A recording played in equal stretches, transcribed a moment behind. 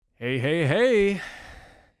Hey, hey, hey.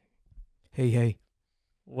 Hey.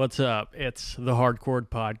 What's up? It's the Hardcore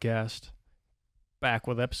Podcast, back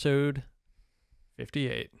with episode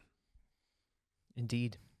 58.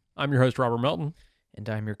 Indeed. I'm your host, Robert Melton. And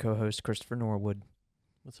I'm your co-host, Christopher Norwood.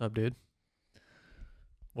 What's up, dude?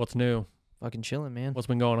 What's new? Fucking chilling, man. What's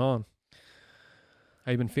been going on?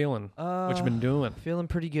 How you been feeling? What you been doing? Feeling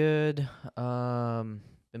pretty good.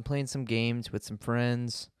 Been playing some games with some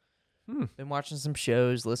friends. Been watching some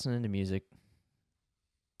shows, listening to music.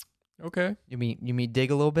 Okay. You mean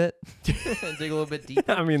dig a little bit? Dig a little bit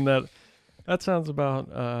deeper? I mean, that sounds about,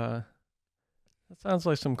 that sounds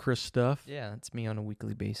like some Chris stuff. Yeah, that's me on a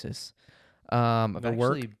weekly basis. I've No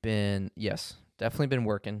work? actually definitely been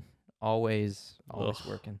working. Always Ugh.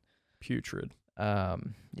 working. Putrid. Yeah,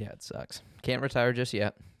 it sucks. Can't retire just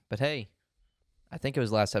yet. But hey, I think it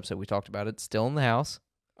was last episode we talked about it. Still in the house.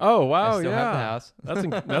 Oh, wow, I still have the house.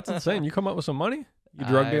 That's insane. You come up with some money? You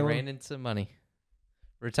drug I dealing? ran into some money.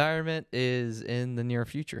 Retirement is in the near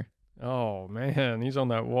future. Oh, man. He's on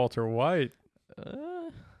that Walter White.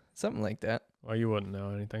 Something like that. Well, you wouldn't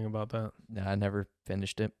know anything about that. No, I never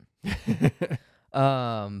finished it.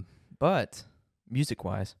 But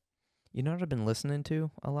music-wise, you know what I've been listening to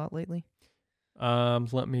a lot lately?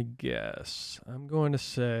 Let me guess. I'm going to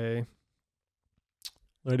say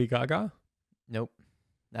Lady Gaga, Nope.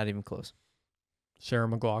 Not even close. Sarah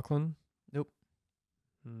McLachlan. Nope.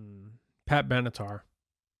 Pat Benatar.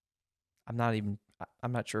 I'm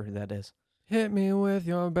not sure who that is. Hit me with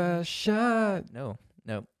your best shot. No.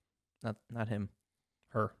 Not him.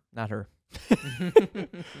 Her. Not her.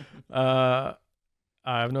 I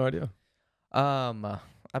have no idea.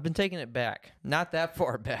 I've been taking it back. Not that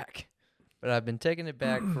far back, but I've been taking it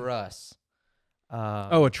back for us.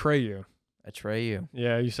 Atreyu. Atreyu.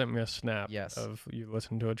 Yeah, you sent me a snap Yes. of you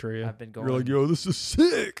listening to Atreyu. I've been going. You're like, yo, this is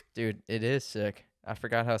sick. Dude, it is sick. I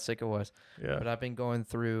forgot how sick it was. Yeah. But I've been going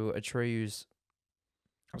through Atreyu's,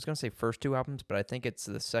 I was going to say first two albums, but I think it's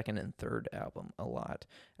the second and third album a lot,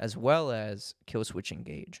 as well as Killswitch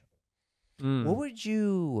Engage. What would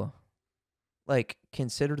you,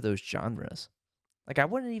 consider those genres? I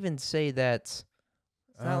wouldn't even say that's,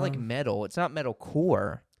 it's not like metal. It's not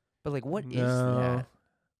metalcore. But, what is that?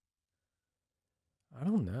 I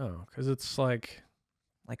don't know, because it's like...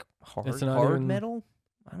 it's not hard even... metal?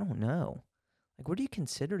 I don't know. What do you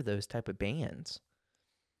consider those type of bands?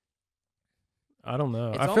 I don't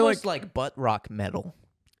know. It's I feel almost like butt rock metal.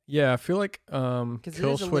 Yeah, I feel like it is a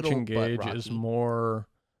Killswitch little Engage butt is rocky. more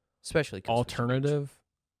Especially Killswitch alternative,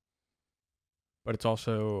 but it's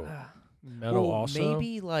also Engage. metal Well, also.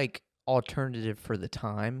 maybe alternative for the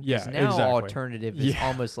time. 'Cause Yeah, now exactly. alternative is Yeah.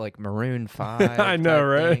 almost like Maroon 5. I know,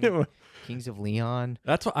 right? thing. Kings of Leon.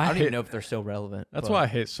 That's what I don't hate. even know if they're still relevant. That's but why I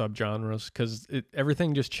hate subgenres, because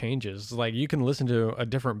everything just changes. Like, you can listen to a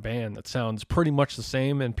different band that sounds pretty much the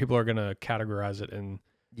same, and people are gonna categorize it in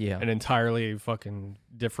an entirely fucking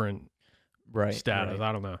different status. Right.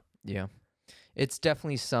 I don't know. Yeah. It's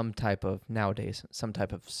definitely nowadays, some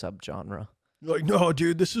type of subgenre. Like, no,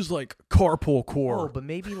 dude, this is like carpool core. Oh, but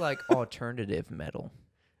maybe alternative metal.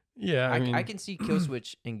 Yeah, I mean, I can see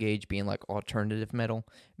Killswitch Engage being alternative metal.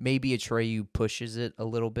 Maybe Atreyu pushes it a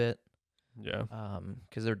little bit. yeah.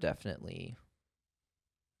 Because they're definitely,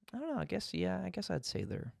 I don't know. I guess I'd say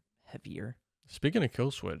they're heavier. Speaking of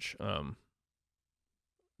Killswitch,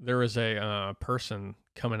 there is a person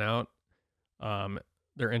coming out.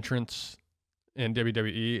 Their entrance in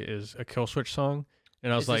WWE is a Killswitch song,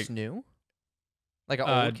 and I was Is like, this new? Like an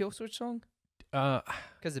old Killswitch song?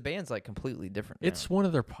 Because the band's completely different. it's now. one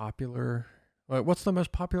of their popular. What's the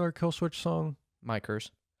most popular Killswitch song? My Curse.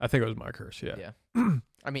 I think it was My Curse. Yeah.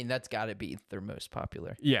 I mean, that's got to be their most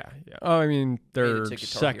popular. Yeah. Oh, I mean, their it to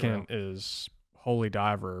Guitar second is Holy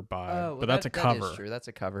Diver but that's a cover. That is true. That's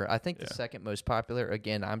a cover. I think the second most popular.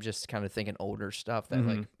 Again, I'm just kind of thinking older stuff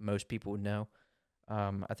that most people would know.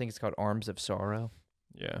 I think it's called Arms of Sorrow.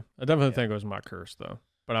 Yeah, I definitely think it was My Curse though.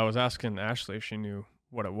 But I was asking Ashley if she knew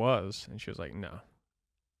what it was, and she was like, "No."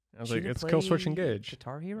 I was like, "It's Killswitch Engage."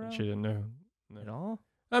 Guitar Hero. And she didn't know At all.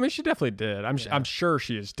 I mean, she definitely did. I'm sure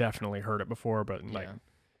she has definitely heard it before, but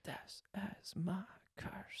That's as my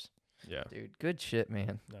curse. yeah, Dude, good shit,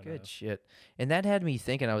 man. No. Good shit. And that had me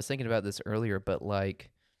thinking. I was thinking about this earlier, but we're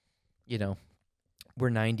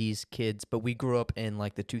 90s kids, but we grew up in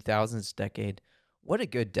the 2000s decade. What a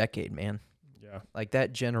good decade, man. yeah,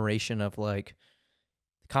 That generation of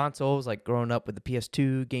consoles, growing up with the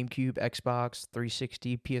PS2, GameCube, Xbox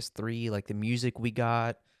 360, PS3, the music we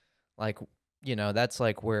got, that's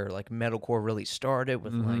where metalcore really started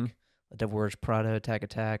with The Devil Wears Prada,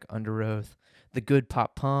 Attack, Under Oath, the good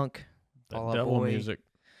pop punk, that Fall Out devil Boy. music.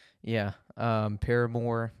 Yeah.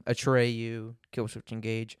 Paramore, Atreyu, Killswitch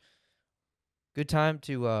Engage. Good time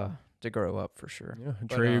to grow up for sure. Yeah,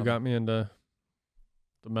 Atreyu got me into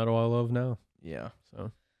the metal I love now. Yeah.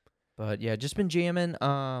 So, but yeah, just been jamming.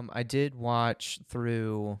 I did watch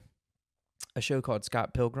through a show called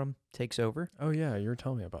Scott Pilgrim Takes Over. Oh yeah, you were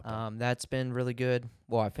telling me about that. That's been really good.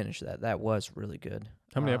 Well, I finished that. That was really good.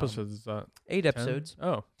 How many episodes is that? 8 episodes.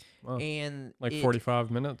 Oh, wow. And like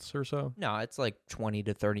 45 minutes or so? No, it's like 20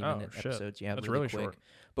 to 30 minute episodes. Yeah, that's really quick. Short.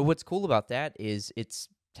 But what's cool about that is it's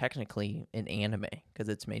technically an anime because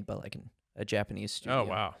it's made by like a Japanese studio. Oh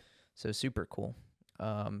wow. So super cool.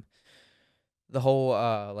 The whole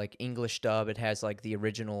like English dub, it has like the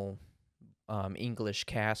original English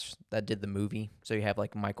cast that did the movie. So you have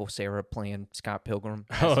like Michael Cera playing Scott Pilgrim.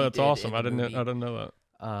 Oh, that's awesome. I didn't know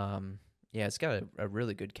that. Yeah, it's got a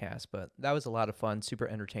really good cast, but that was a lot of fun, super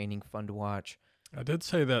entertaining, fun to watch. I did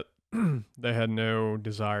say that they had no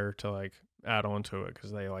desire to like add on to it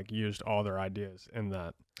because they like used all their ideas in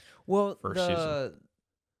that first season.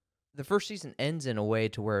 The first season ends in a way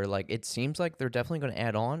to where like it seems like they're definitely going to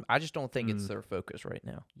add on. I just don't think it's their focus right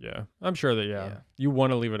now. Yeah, I'm sure that you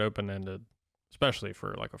want to leave it open ended, especially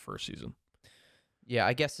for like a first season. Yeah,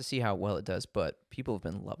 I guess to see how well it does, but people have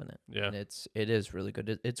been loving it. Yeah, and it is really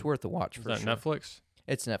good. It's worth a watch. Is for that sure. Netflix?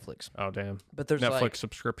 It's Netflix. Oh damn! But there's Netflix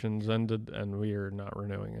subscriptions ended, and we are not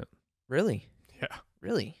renewing it. Really? Yeah.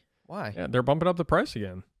 Really? Why? Yeah, they're bumping up the price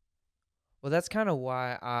again. Well, that's kind of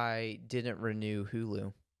why I didn't renew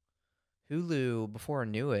Hulu. Hulu, before I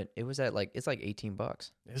knew it, it was at like it's like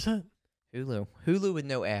 $18. Is it? Hulu with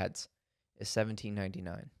no ads is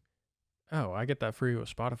 $17.99. Oh, I get that free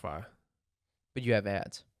with Spotify. But you have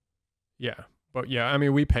ads. Yeah, but yeah, I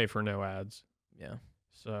mean we pay for no ads. Yeah.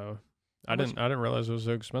 So I didn't realize it was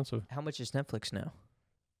so expensive. How much is Netflix now?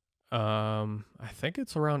 I think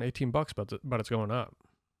it's around $18, but it's going up.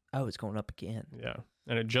 Oh, it's going up again. Yeah,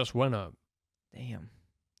 and it just went up. Damn.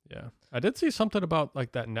 Yeah, I did see something about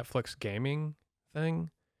like that Netflix gaming thing.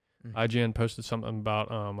 Mm-hmm. IGN posted something about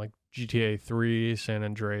like GTA 3, San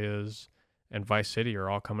Andreas, and Vice City are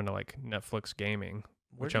all coming to like Netflix gaming,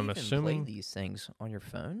 which I'm assuming play these things on your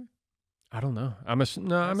phone. I don't know. I'm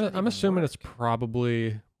assuming it's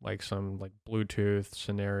probably like some like Bluetooth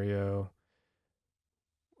scenario,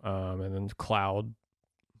 and then cloud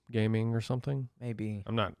gaming or something. Maybe.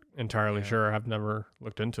 I'm not entirely sure. I've never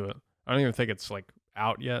looked into it. I don't even think it's like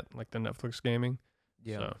out yet, like the Netflix gaming.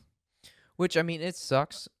 Yeah. So. Which, I mean, it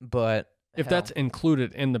sucks, but if that's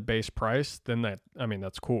included in the base price, then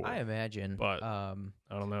that's cool. I imagine. But I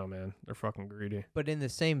don't know, man. They're fucking greedy. But in the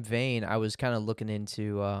same vein, I was kind of looking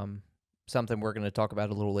into something we're going to talk about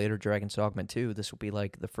a little later, Dragon's Dogma 2. This will be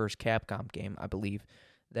like the first Capcom game, I believe,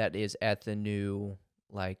 that is at the new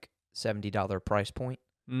like $70 price point.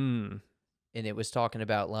 And it was talking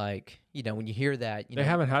about like, when you hear that, they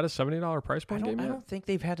haven't had a $70 price point game yet? I don't think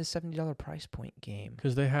they've had a $70 price point game.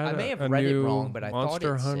 Because they had I may have read it wrong, but I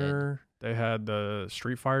Monster thought it Hunter. They had the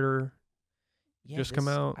Street Fighter come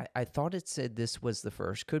out. I thought it said this was the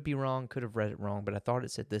first. Could be wrong. Could have read it wrong, but I thought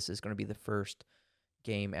it said this is going to be the first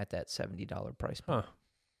game at that $70 price point.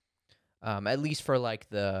 Huh. At least for like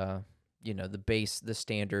the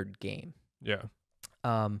standard game. Yeah.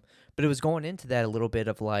 But it was going into that a little bit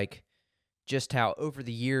of like just how over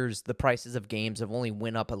the years the prices of games have only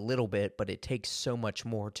went up a little bit, but it takes so much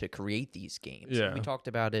more to create these games. Yeah. And we talked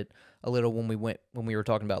about it a little when we were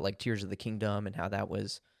talking about like Tears of the Kingdom and how that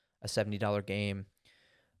was a $70 game.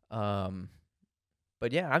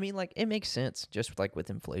 But yeah, I mean like it makes sense just like with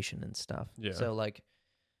inflation and stuff. Yeah. So like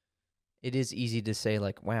it is easy to say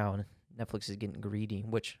like, wow, Netflix is getting greedy,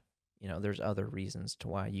 which there's other reasons to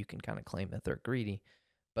why you can kind of claim that they're greedy,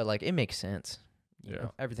 but like it makes sense. You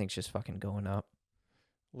know, everything's just fucking going up.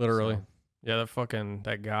 Literally. So. Yeah,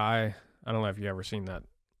 that guy, I don't know if you ever seen that.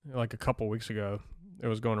 Like a couple weeks ago, it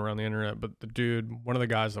was going around the internet, but the dude, one of the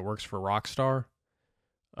guys that works for Rockstar,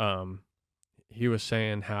 he was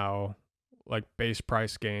saying how like base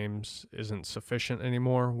price games isn't sufficient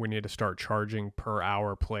anymore. We need to start charging per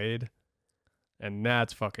hour played. And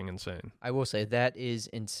that's fucking insane. I will say that is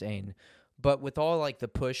insane. But with all like the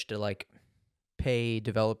push to like pay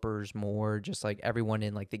developers more, just like everyone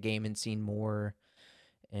in like the gaming scene more,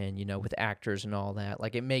 and with actors and all that,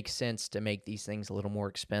 like it makes sense to make these things a little more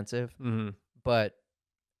expensive. Mm-hmm. But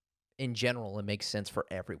in general, it makes sense for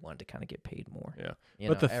everyone to kind of get paid more. Yeah.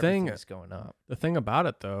 But the thing is going up. The thing about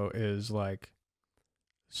it though is like,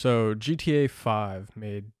 so GTA 5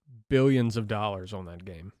 made billions of dollars on that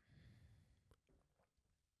game.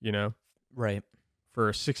 Right. For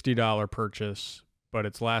a $60 purchase, but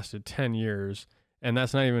it's lasted 10 years, and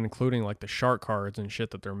that's not even including like the shark cards and shit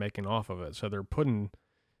that they're making off of it. So they're putting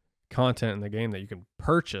content in the game that you can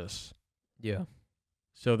purchase. Yeah.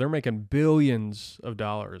 So they're making billions of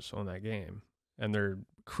dollars on that game, and they're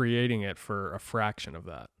creating it for a fraction of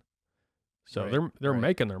that. So they're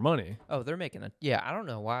making their money. Oh, they're making it. Yeah, I don't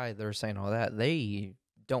know why they're saying all that. They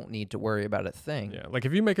don't need to worry about a thing. Yeah, like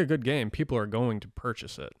if you make a good game, people are going to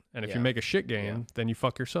purchase it. And if you make a shit game, then you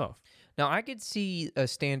fuck yourself. Now, I could see a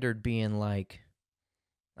standard being like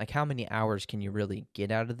how many hours can you really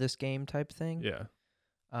get out of this game type thing? Yeah.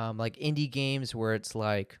 Like indie games where it's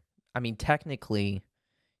like, I mean, technically,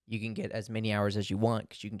 you can get as many hours as you want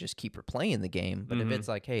because you can just keep replaying the game. But if it's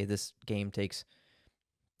like, hey, this game takes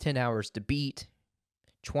 10 hours to beat,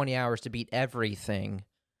 20 hours to beat everything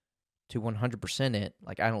to 100% it,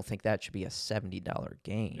 like, I don't think that should be a $70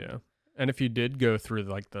 game. Yeah. And if you did go through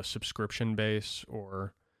like the subscription base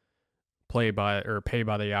or pay by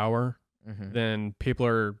the hour, then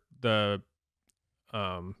people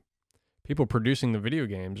producing the video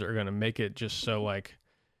games are going to make it just so, like,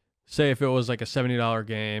 say if it was like a $70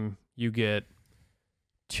 game, you get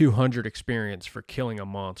 200 experience for killing a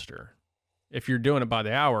monster. If you're doing it by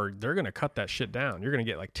the hour, they're going to cut that shit down. You're going to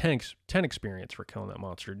get like 10 experience for killing that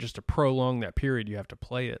monster just to prolong that period you have to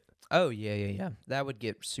play it. Oh, yeah. That would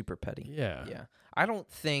get super petty. Yeah. I don't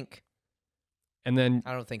think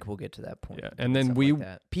we'll get to that point. Yeah. And then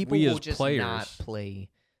people will just players, not play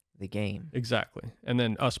the game. Exactly. And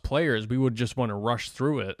then us players, we would just want to rush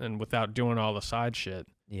through it and without doing all the side shit.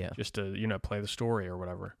 Yeah. Just to, play the story or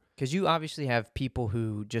whatever. Because you obviously have people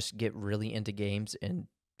who just get really into games and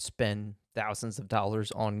spend thousands of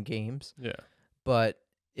dollars on games. Yeah. But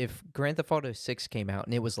if Grand Theft Auto 6 came out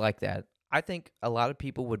and it was like that, I think a lot of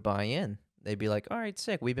people would buy in. They'd be like, all right,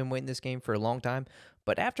 sick. We've been waiting this game for a long time.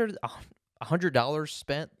 But after $100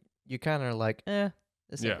 spent, you kind of like,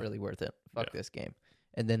 this ain't really worth it. Fuck this game.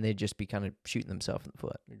 And then they'd just be kind of shooting themselves in the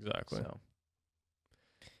foot. Exactly. So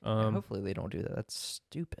hopefully they don't do that. That's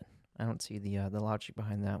stupid. I don't see the logic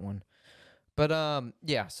behind that one. But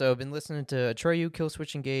so I've been listening to Atreyu,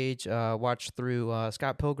 Killswitch Engage, watched through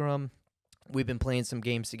Scott Pilgrim. We've been playing some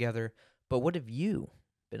games together. But what have you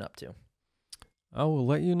been up to? I will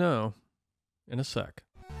let you know in a sec.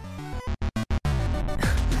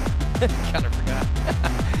 Kind of forgot.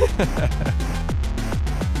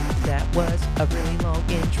 That was a really long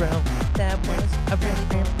intro. That was a really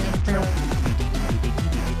long intro.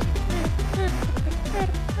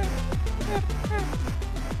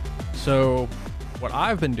 So what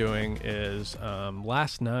I've been doing is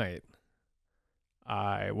last night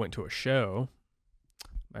I went to a show.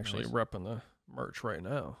 I'm actually repping the merch right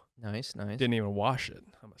now. Nice. Didn't even wash it.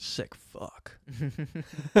 I'm a sick fuck.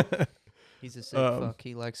 He's a sick fuck.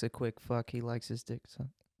 He likes a quick fuck. He likes his dick. So.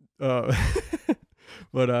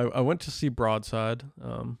 But I went to see Broadside,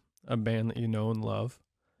 a band that you know and love.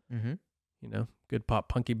 Mm-hmm. Good pop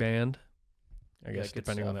punky band. I guess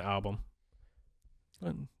depending stuff. on the album.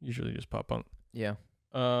 But usually just pop punk. Yeah.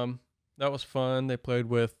 That was fun. They played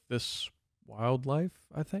with This Wildlife,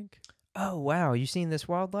 I think. Oh, wow. You seen This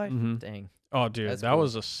Wildlife? Mm-hmm. Dang. Oh, dude, that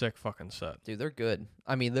was a sick fucking set. Dude, they're good.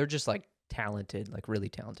 I mean, they're just like talented, like really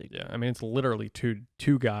talented. Yeah, I mean, it's literally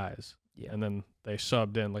two guys. Yeah. And then they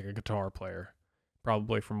subbed in like a guitar player,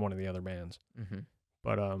 probably from one of the other bands. Mm-hmm.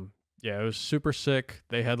 But yeah, it was super sick.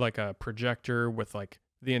 They had like a projector with like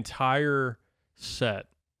the entire set.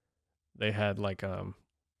 They had like a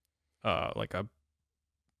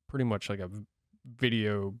pretty much like a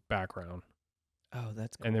video background. Oh,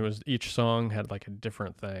 that's cool. And it was each song had like a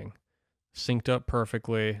different thing, synced up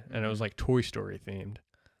perfectly, and it was like Toy Story themed.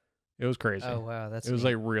 It was crazy. Oh wow, it was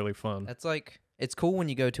like really fun. That's like, it's cool when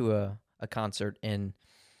you go to a concert and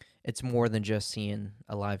it's more than just seeing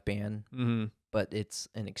a live band, but it's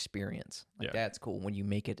an experience. Like that's cool when you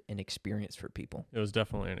make it an experience for people. It was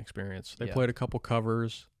definitely an experience. They played a couple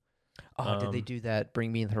covers. Oh, did they do that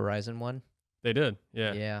Bring Me the Horizon one? They did,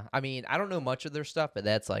 yeah. Yeah, I mean, I don't know much of their stuff, but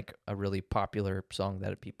that's like a really popular song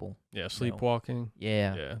that people Sleepwalking. Know.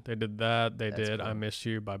 Yeah. Yeah, they did that. They did cool. I Miss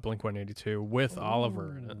You by Blink-182 with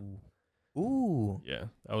Oliver in it. Ooh. Yeah,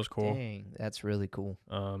 that was cool. Dang, that's really cool.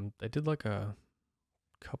 They did like a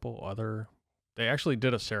couple other... They actually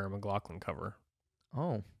did a Sarah McLachlan cover.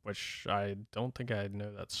 Oh. Which I don't think I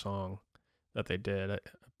know that song that they did.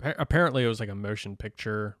 Apparently it was like a motion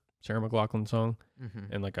picture Sarah McLachlan song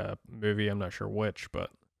in like a movie. I'm not sure which,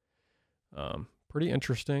 but pretty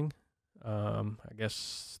interesting. I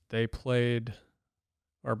guess they played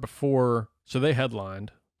or before, so they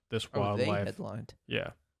headlined This Wildlife. They headlined.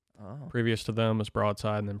 Yeah. Oh. Previous to them was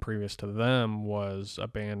Broadside, and then previous to them was a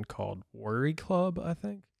band called Worry Club, I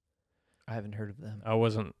think. I haven't heard of them.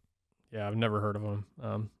 I've never heard of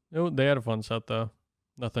them. They had a fun set though.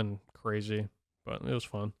 Nothing crazy, but it was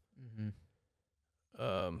fun.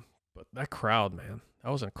 But that crowd, man,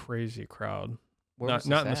 that was a crazy crowd. Where was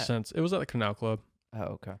not in this the at? sense it was at the Canal Club.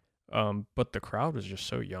 Oh, okay. But the crowd was just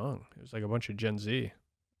so young. It was like a bunch of Gen Z.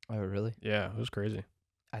 Oh, really? Yeah, it was crazy.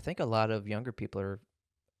 I think a lot of younger people are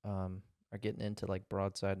getting into like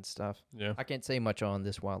Broadside and stuff. Yeah. I can't say much on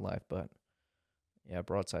This Wildlife, but yeah,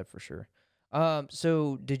 Broadside for sure.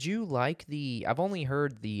 So did you like I've only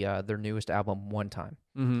heard their newest album one time,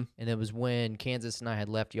 Mm-hmm. and it was when Kansas and I had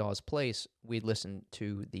left y'all's place. We listened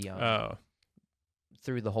to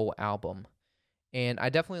through the whole album, and I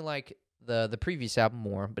definitely like the previous album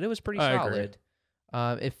more, but it was pretty solid.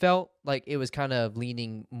 It felt like it was kind of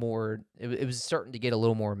leaning more. It was starting to get a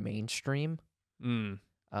little more mainstream.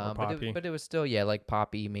 But it was still like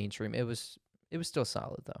poppy mainstream. It was still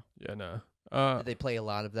solid though. Yeah, no. Did they play a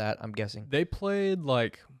lot of that? I'm guessing they played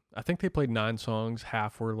I think they played 9 songs.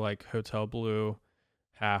 Half were like Hotel Blue,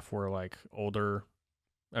 half were like older.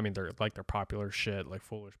 I mean, they're popular shit like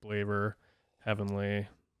Foolish Believer, Heavenly.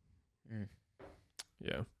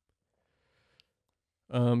 Yeah.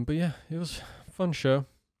 But yeah, it was a fun show.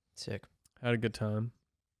 Sick. Had a good time.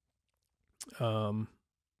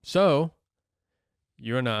 So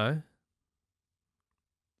you and I,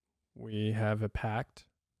 we have a pact.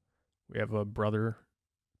 We have a brother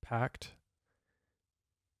pact.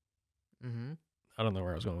 Mm-hmm. I don't know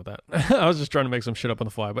where I was going with that. I was just trying to make some shit up on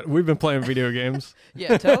the fly, but we've been playing video games.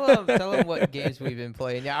 Yeah, tell them what games we've been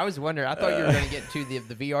playing. Yeah, I was wondering. I thought you were going to get to the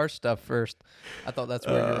VR stuff first. I thought that's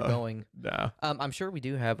where you were going. Nah. I'm sure we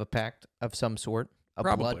do have a pact of some sort.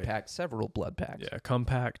 Probably. Blood pact, several blood pacts. Yeah,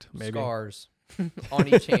 compact, maybe. Scars on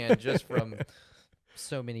each hand just from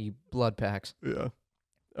so many blood packs. Yeah.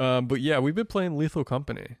 But yeah, we've been playing Lethal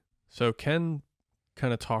Company. So Ken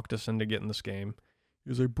kind of talked us into getting this game. He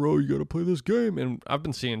was like, bro, you got to play this game. And I've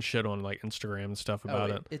been seeing shit on like Instagram and stuff about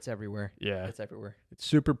it. It's everywhere. Yeah. It's everywhere. It's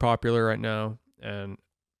super popular right now. And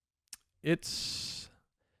I'm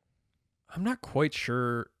not quite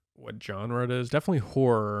sure what genre it is. Definitely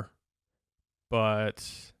horror.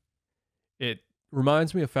 But it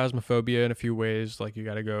reminds me of Phasmophobia in a few ways. Like you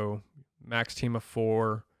got to go max team of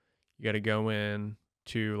 4. You got to go in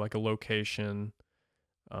to like a location.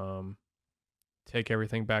 Take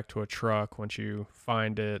everything back to a truck once you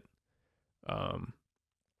find it. I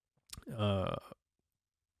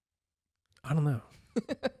don't know.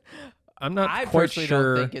 I'm not I quite personally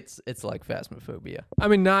sure. don't think it's like Phasmophobia. I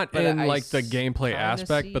mean, not But in I like the gameplay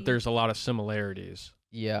aspect, see- but there's a lot of similarities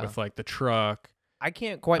Yeah. with like the truck, I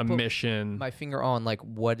can't quite a put mission. my finger on like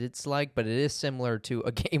what it's like, but it is similar to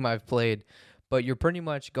a game I've played. But you're pretty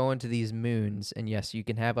much going to these moons, and yes, you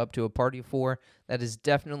can have up to a party of 4. That is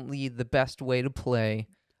definitely the best way to play.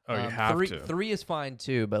 Oh, you have 3, to. 3 is fine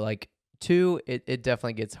too, but like 2, it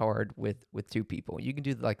definitely gets hard with 2 people. You can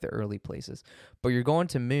do like the early places, but you're going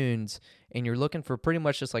to moons, and you're looking for pretty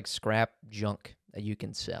much just like scrap junk that you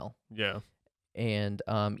can sell. Yeah. And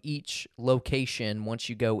each location, once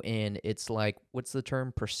you go in, it's like, what's the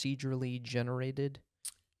term? Procedurally generated?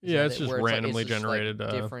 Yeah, it's just where randomly it's just, like, generated.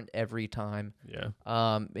 different every time. Yeah.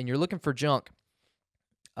 And you're looking for junk,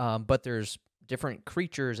 but there's different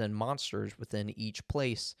creatures and monsters within each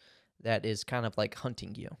place that is kind of like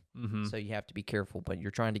hunting you. Mm-hmm. So you have to be careful. But you're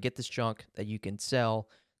trying to get this junk that you can sell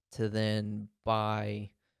to then buy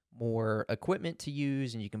more equipment to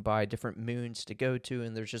use, and you can buy different moons to go to,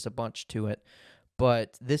 and there's just a bunch to it.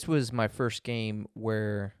 But this was my first game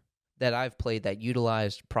that I've played that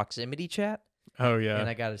utilized proximity chat. Oh yeah. And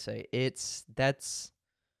I gotta say,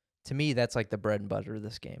 to me, that's like the bread and butter of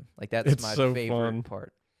this game. Like that's my so favorite fun.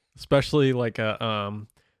 part. Especially like there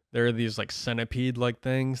are these like centipede like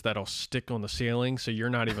things that'll stick on the ceiling, so you're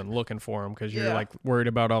not even looking for them because you're like worried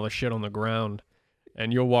about all the shit on the ground,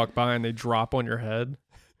 and you'll walk by and they drop on your head.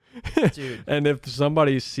 Dude. And if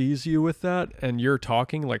somebody sees you with that and you're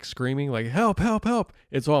talking like screaming like help help help,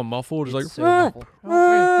 it's all muffled. It's like so muffled.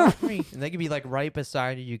 Help me. And they can be like right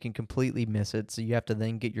beside you. You can completely miss it, so you have to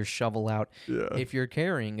then get your shovel out if you're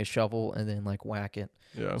carrying a shovel and then like whack it.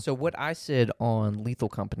 Yeah. So what I said on Lethal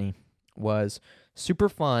Company was super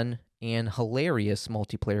fun and hilarious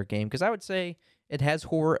multiplayer game, because I would say it has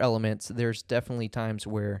horror elements. There's definitely times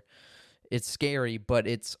where it's scary, but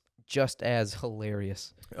it's just as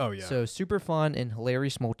hilarious. Oh yeah. So super fun and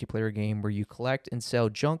hilarious multiplayer game where you collect and sell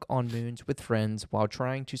junk on moons with friends while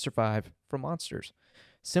trying to survive from monsters.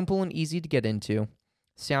 Simple and easy to get into.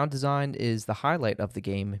 Sound design is the highlight of the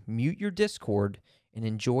game. Mute your Discord and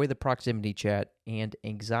enjoy the proximity chat and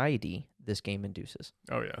anxiety this game induces.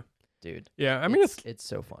 Oh yeah. Dude. Yeah, I mean it's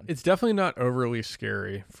so fun. It's definitely not overly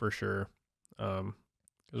scary for sure. Because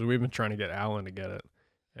we've been trying to get Alan to get it.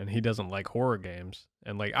 and he doesn't like horror games.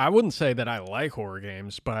 And like, I wouldn't say that I like horror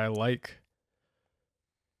games, but I like,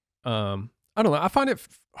 I don't know. I find it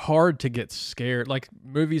hard to get scared. Like,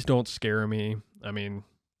 movies don't scare me. I mean,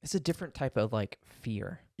 it's a different type of like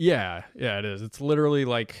fear. Yeah, it is. It's literally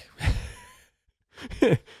like,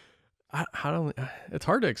 it's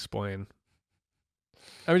hard to explain.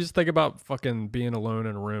 I mean, just think about fucking being alone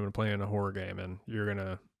in a room and playing a horror game, and you're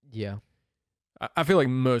gonna. Yeah. I feel like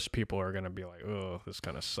most people are gonna be like, "Oh, this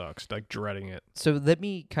kind of sucks," like dreading it. So let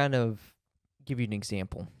me kind of give you an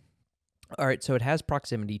example. All right, so it has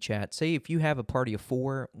proximity chat. Say if you have a party of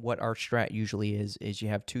 4, what our strat usually is you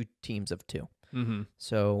have 2 teams of 2. Mm-hmm.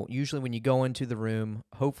 So usually when you go into the room,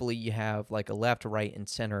 hopefully you have like a left, right, and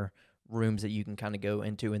center rooms that you can kind of go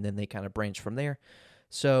into, and then they kind of branch from there.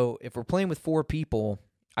 So if we're playing with 4 people,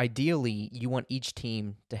 ideally you want each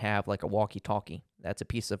team to have like a walkie-talkie. That's a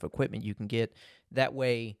piece of equipment you can get. That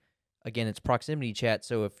way, again, it's proximity chat,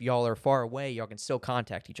 so if y'all are far away, y'all can still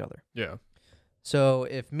contact each other. Yeah. So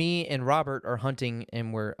if me and Robert are hunting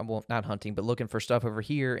and we're, well, not hunting, but looking for stuff over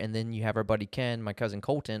here, and then you have our buddy Ken, my cousin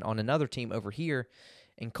Colton, on another team over here,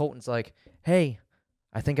 and Colton's like, hey,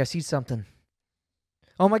 I think I see something.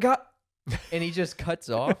 Oh, my God. And he just cuts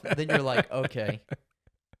off. Then you're like, okay.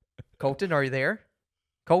 Colton, are you there?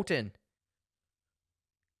 Colton.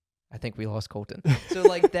 I think we lost Colton. So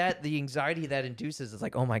like that, the anxiety that induces is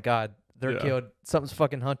like, oh, my God, they're killed. Something's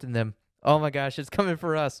fucking hunting them. Oh my gosh, it's coming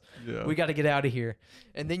for us. Yeah. We got to get out of here.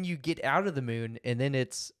 And then you get out of the moon, and then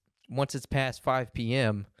once it's past 5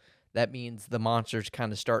 p.m., that means the monsters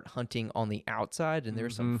kind of start hunting on the outside, and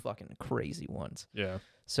there's some fucking crazy ones. Yeah.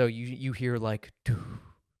 So you hear like, doo,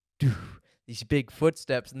 doo, these big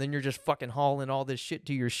footsteps, and then you're just fucking hauling all this shit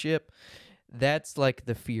to your ship. That's like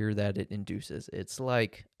the fear that it induces. It's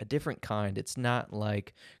like a different kind. It's not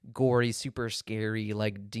like gory, super scary,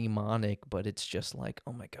 like demonic, but it's just like,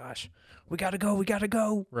 oh my gosh, we gotta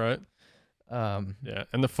go. Right. Yeah.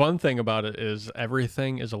 And the fun thing about it is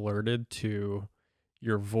everything is alerted to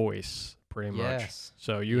your voice pretty much. Yes.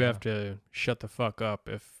 So you have to shut the fuck up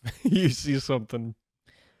if you see something,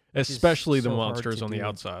 especially the monsters on the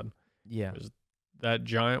outside. Yeah. That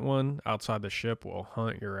giant one outside the ship will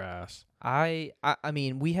hunt your ass. I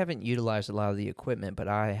mean, we haven't utilized a lot of the equipment, but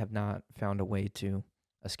I have not found a way to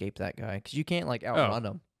escape that guy because you can't like outrun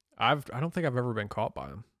him. I don't think I've ever been caught by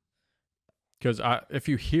him. Because if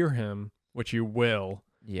you hear him, which you will,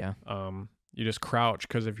 you just crouch.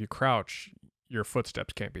 Because if you crouch, your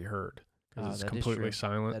footsteps can't be heard because it's completely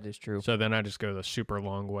silent. That is true. So then I just go the super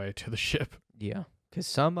long way to the ship. Yeah, because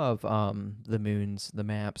some of the moons, the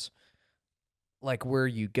maps, like where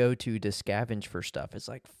you go to scavenge for stuff, it's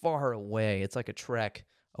like far away. It's like a trek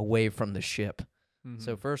away from the ship. Mm-hmm.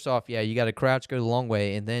 So first off, you got to crouch, go the long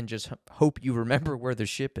way, and then just hope you remember where the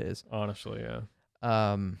ship is. Honestly, yeah.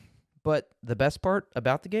 But the best part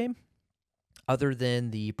about the game, other than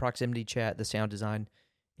the proximity chat, the sound design,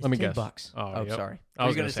 is Let me guess. $10. Oh, yep. Sorry. I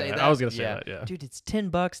was going to say that. I was going to say that, yeah. Dude, it's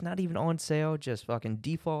 $10, not even on sale, just fucking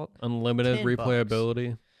default. Unlimited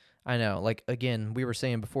replayability. I know. Like, again, we were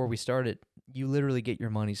saying before we started, you literally get your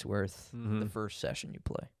money's worth the first session you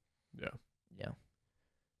play. Yeah. Yeah.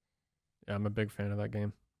 Yeah, I'm a big fan of that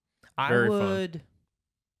game. I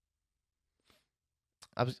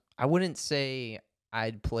wouldn't say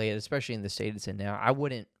I'd play it, especially in the state it's in now. I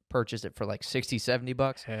wouldn't purchase it for like $60,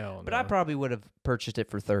 $70. Hell no. But I probably would have purchased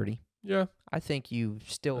it for $30. Yeah. I think you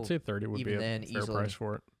still... I'd say 30 would be a fair price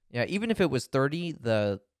for it. Yeah, even if it was 30,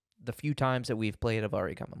 the few times that we've played, I've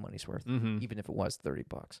already got my money's worth, even if it was $30.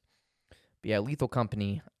 But yeah, Lethal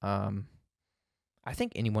Company, I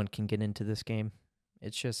think anyone can get into this game.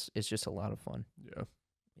 It's just a lot of fun. Yeah.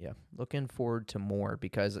 Yeah. Looking forward to more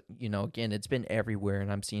because, again, it's been everywhere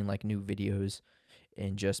and I'm seeing like new videos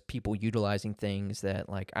and just people utilizing things that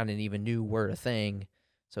like I didn't even knew were a thing.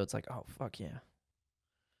 So it's like, oh, fuck yeah.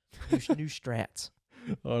 New strats.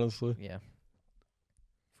 Honestly. Yeah.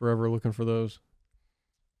 Forever looking for those.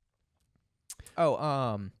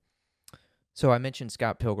 Oh, so I mentioned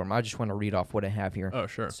Scott Pilgrim. I just want to read off what I have here. Oh,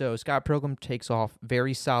 sure. So Scott Pilgrim takes off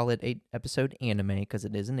very solid 8-episode anime because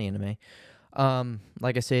it is an anime.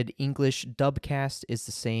 Like I said, English dub cast is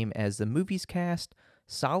the same as the movies cast.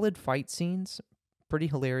 Solid fight scenes, pretty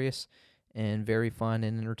hilarious, and very fun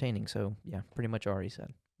and entertaining. So yeah, pretty much already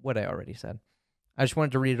said what I already said. I just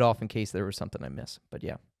wanted to read it off in case there was something I missed. But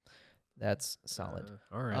yeah, that's solid.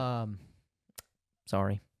 All right.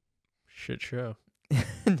 Sorry. Shit show.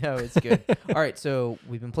 No, it's good. All right, so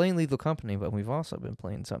we've been playing Lethal Company, but we've also been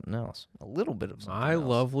playing something else. A little bit of something My else.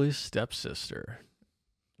 Lovely Stepsister.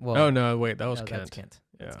 Well, oh, no, wait, that was Kent. That's Kent.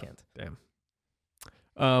 Yeah. That's Kent.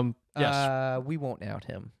 Damn. Yes. We won't out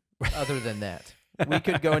him. Other than that. We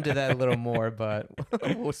could go into that a little more, but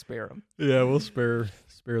we'll spare them. Yeah, we'll spare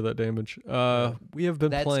that damage. We have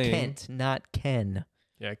been playing. That's Kent, not Ken.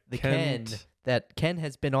 Yeah, the Ken that Ken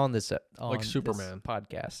has been on this like Superman this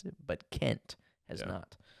podcast, but Kent has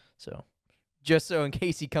not. So, just so in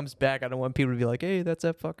case he comes back, I don't want people to be like, "Hey, that's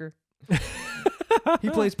that fucker. He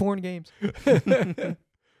plays porn games."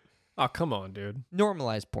 Oh, come on, dude.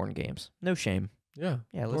 Normalize porn games. No shame. Yeah.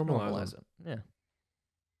 Yeah, let's normalize it. Yeah.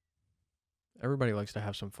 Everybody likes to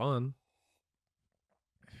have some fun.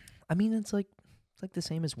 I mean, it's like the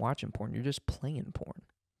same as watching porn. You're just playing porn.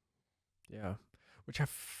 Yeah. Which I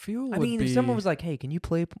feel if someone was like, "Hey, can you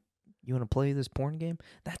want to play this porn game?"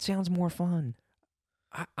 That sounds more fun.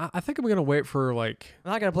 I think I'm going to wait for, like...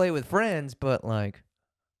 I'm not going to play it with friends, but, like...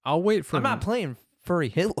 I'll wait for... I'm not playing Furry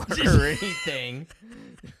Hitler or anything.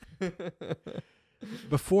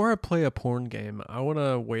 Before I play a porn game, I want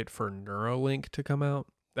to wait for Neuralink to come out.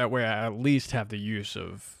 That way I at least have the use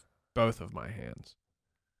of both of my hands.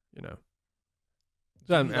 You know?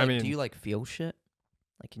 So, do you, like, feel shit?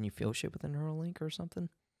 Like, can you feel shit with a Neuralink or something?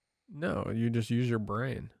 No, you just use your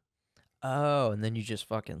brain. Oh, and then you just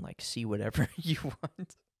fucking, like, see whatever you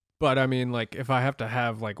want. But, I mean, like, if I have to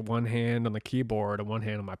have, like, one hand on the keyboard and one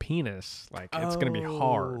hand on my penis, like, it's going to be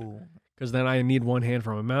hard. Because then I need one hand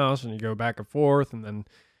from a mouse, and you go back and forth, and then,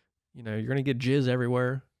 you know, you're going to get jizz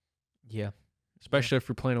everywhere. Yeah. Especially if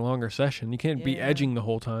you're playing a longer session. You can't be edging the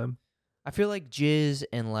whole time. I feel like jizz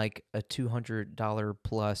and, like, a $200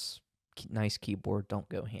 plus nice keyboard don't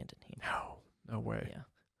go hand in hand. No way. Yeah.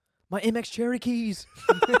 My MX Cherry keys.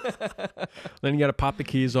 Then you got to pop the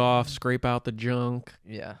keys off, scrape out the junk.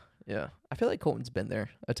 Yeah. I feel like Colton's been there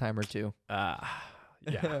a time or two.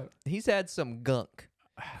 Yeah. He's had some gunk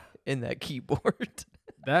in that keyboard.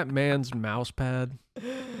 That man's mouse pad.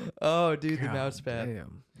 Oh, dude, the mouse pad.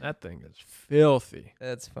 Damn. That thing is filthy.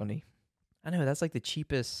 That's funny. I know, that's like the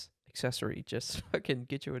cheapest accessory. Just fucking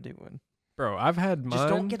get you a new one. Bro, I've had mine. Just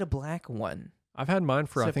don't get a black one. I've had mine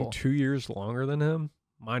for, I think, 2 years longer than him.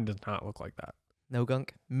 Mine does not look like that. No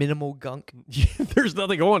gunk? Minimal gunk? There's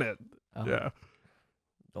nothing on it. Oh, yeah.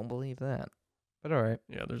 Don't believe that. But all right.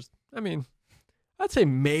 Yeah, I'd say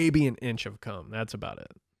maybe an inch of cum. That's about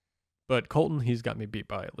it. But Colton, he's got me beat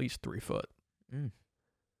by at least 3 foot.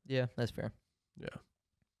 Yeah, that's fair. Yeah.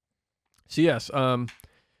 So, yes,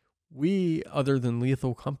 we, other than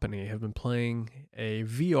Lethal Company, have been playing a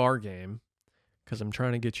VR game because I'm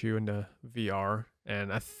trying to get you into VR.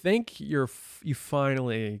 And I think you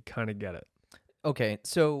finally kind of get it. Okay,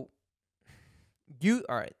 so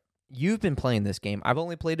you've been playing this game. I've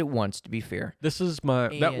only played it once, to be fair. This is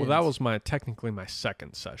that was technically my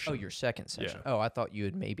second session. Oh, your second session. Yeah. Oh, I thought you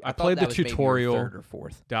had maybe. I played the tutorial, third or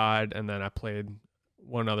fourth. Died, and then I played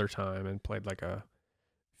one other time and played like a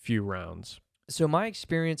few rounds. So my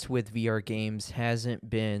experience with VR games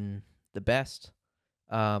hasn't been the best.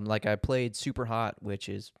 Like I played Super Hot, which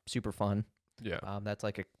is super fun. Yeah. That's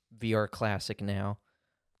like a VR classic now.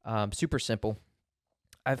 Super simple.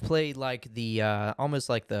 I've played like the almost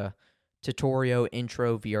like the tutorial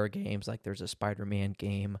intro VR games. Like there's a Spider-Man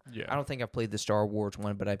game. Yeah. I don't think I've played the Star Wars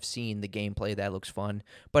one, but I've seen the gameplay. That looks fun.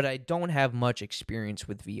 But I don't have much experience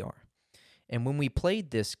with VR. And when we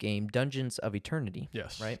played this game, Dungeons of Eternity,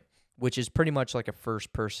 yes, right, which is pretty much like a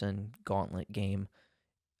first-person gauntlet game.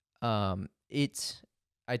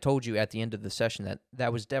 I told you at the end of the session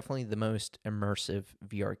that was definitely the most immersive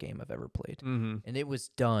VR game I've ever played. Mm-hmm. And it was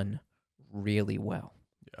done really well.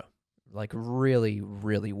 Yeah. Like really,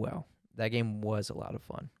 really well. That game was a lot of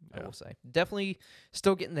fun, I will say. Definitely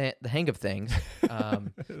still getting the hang of things.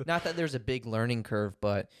 Not that there's a big learning curve,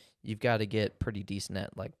 but you've got to get pretty decent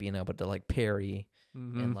at like being able to like parry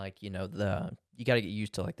and like, you know, you got to get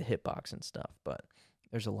used to like the hitbox and stuff, but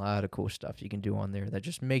there's a lot of cool stuff you can do on there that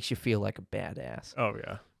just makes you feel like a badass. Oh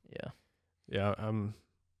yeah. Yeah. Yeah, I'm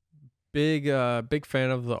big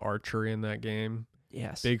fan of the archery in that game.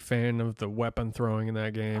 Yes. Big fan of the weapon throwing in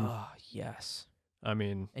that game. Oh, yes. I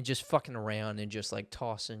mean, and just fucking around and just like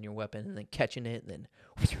tossing your weapon and then catching it and then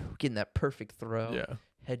getting that perfect throw. Yeah.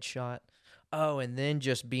 Headshot. Oh, and then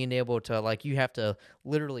just being able to like you have to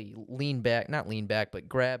literally not lean back, but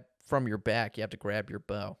grab from your back. You have to grab your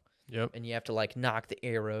bow. Yep. And you have to like knock the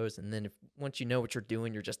arrows, and then once you know what you're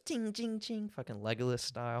doing, you're just ting, ting, ting, fucking Legolas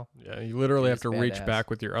style. Yeah, you literally have to reach back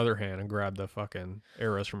with your other hand and grab the fucking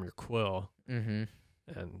arrows from your quill. Mm-hmm.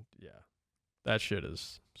 And yeah, that shit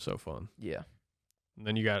is so fun. Yeah. And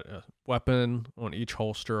then you got a weapon on each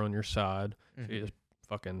holster on your side. Mm-hmm. So you just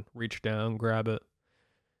fucking reach down, grab it.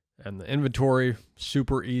 And the inventory,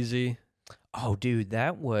 super easy. Oh, dude,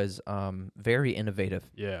 that was very innovative.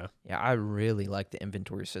 Yeah. Yeah, I really like the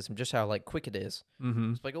inventory system, just how like quick it is.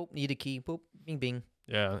 Mm-hmm. It's like, oh, need a key, boop, bing, bing.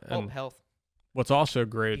 Yeah. Oh, And health. what's also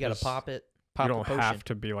great You got is to pop it, you pop don't the potion. have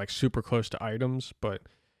to be like super close to items, but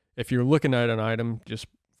if you're looking at an item, just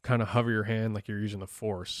kind of hover your hand like you're using the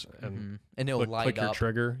force and and it'll light click up. your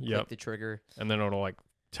trigger. Click the trigger. And then it'll like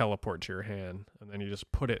teleport to your hand, and then you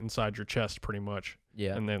just put it inside your chest pretty much.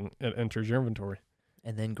 Yeah. And then it enters your inventory.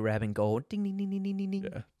 And then grabbing gold. Ding, ding, ding, ding, ding, ding.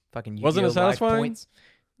 Yeah. Fucking Wasn't it satisfying? Points.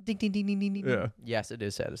 Ding, ding, ding, ding, ding, ding. Yeah. Yes, it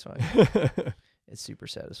is satisfying. It's super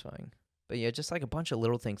satisfying. But yeah, just like a bunch of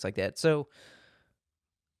little things like that. So,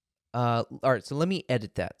 all right, so let me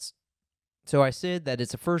edit that. So I said that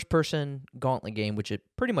it's a first-person gauntlet game, which it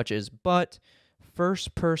pretty much is, but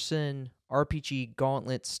first-person RPG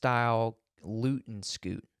gauntlet style loot and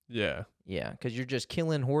scoot. Yeah. Yeah, because you're just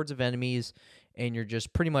killing hordes of enemies, and you're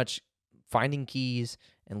just pretty much finding keys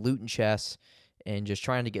and looting chests, and just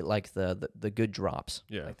trying to get like the good drops.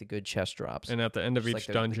 Yeah. Like the good chest drops. And at the end of Just each like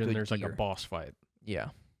the dungeon, good there's like a gear. boss fight. Yeah,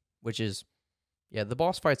 which is, the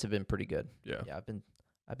boss fights have been pretty good. Yeah. Yeah,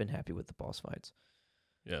 I've been happy with the boss fights.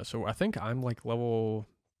 Yeah. So I think I'm like level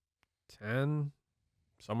 10,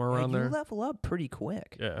 somewhere around you there. level up pretty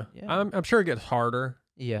quick. Yeah. Yeah. I'm sure it gets harder.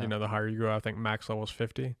 Yeah. You know, the higher you go, I think max level is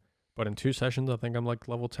 50. But in 2 sessions, I think I'm like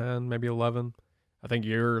level 10, maybe 11. I think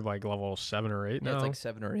you're like level 7 or 8 now. It's like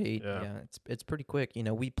 7 or 8. Yeah. Yeah, it's pretty quick. You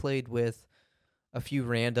know, we played with a few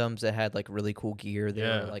randoms that had like really cool gear. They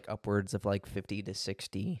were like upwards of like 50 to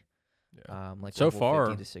 60. Yeah. Like so level far,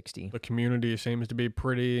 50 to 60. the community seems to be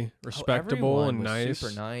pretty respectable and nice.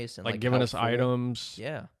 Super nice and like giving helpful. us items.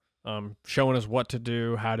 Yeah. Showing us what to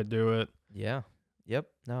do, how to do it. Yeah. Yep.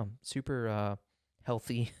 No, super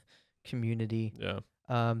healthy community. Yeah.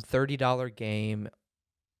 $30 game.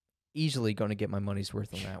 Easily going to get my money's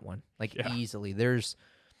worth on that one. Like easily. There's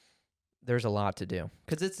a lot to do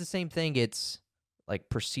because it's the same thing. It's like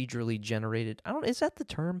procedurally generated. Is that the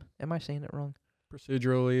term? Am I saying it wrong?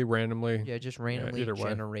 Procedurally, randomly. Yeah, just randomly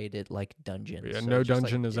generated like dungeons. Yeah, So no it's just,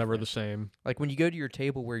 dungeon like, is ever different. the same. Like when you go to your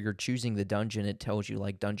table where you're choosing the dungeon, it tells you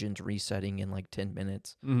like dungeons resetting in like 10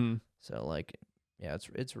 minutes. Mm-hmm. So like, yeah,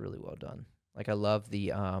 it's really well done. Like I love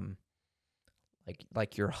the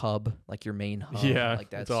like your hub, like your main hub. Yeah, like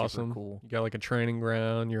that's awesome. super cool. You got like a training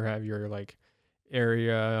ground. You have your like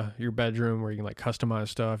area, your bedroom where you can like customize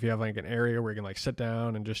stuff. You have like an area where you can like sit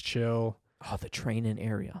down and just chill. Oh, the training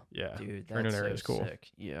area. Yeah, Dude, training that's area is cool. Sick.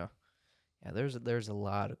 Yeah. Yeah, there's a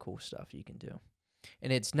lot of cool stuff you can do.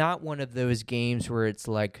 And it's not one of those games where it's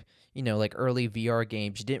like, you know, like early VR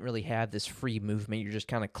games, you didn't really have this free movement. You're just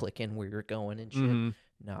kind of clicking where you're going and shit. Mm-hmm.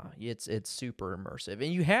 No, it's super immersive.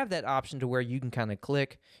 And you have that option to where you can kind of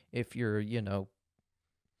click if you're, you know,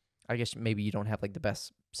 I guess maybe you don't have like the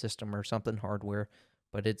best system or something hardware,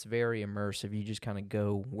 but it's very immersive. You just kind of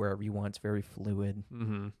go wherever you want. It's very fluid.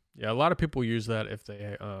 Mm-hmm. Yeah, a lot of people use that if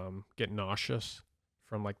they get nauseous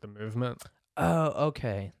from like the movement. Oh,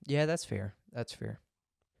 okay. Yeah, that's fair. That's fair.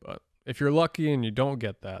 But if you're lucky and you don't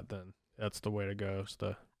get that, then that's the way to go. It's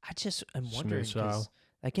the I just am wondering style. because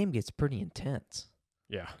that game gets pretty intense.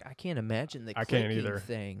 Yeah. I can't imagine the I clicking can't either.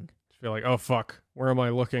 thing. I feel like, oh fuck, where am I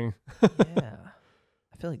looking? Yeah,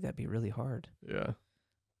 I feel like that'd be really hard. Yeah.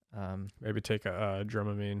 Maybe take a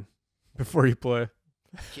Dramamine before you play.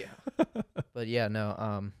 Yeah. But yeah, no.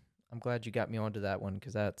 I'm glad you got me onto that one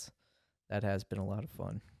because that has been a lot of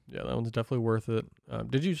fun. Yeah, that one's definitely worth it.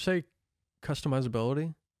 Did you say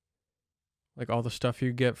customizability? Like all the stuff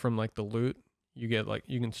you get from like the loot, you get like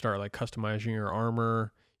you can start like customizing your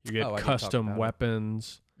armor. You get custom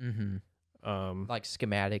weapons. Mm-hmm. Like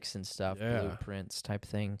schematics and stuff, blueprints type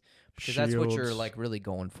thing. Because Shields. that's what you're like really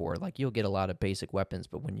going for. Like you'll get a lot of basic weapons,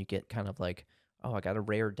 but when you get kind of like, oh, I got a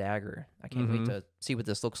rare dagger. I can't wait to see what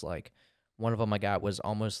this looks like. One of them I got was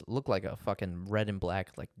almost looked like a fucking red and black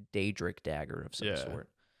like Daedric dagger of some sort.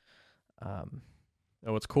 And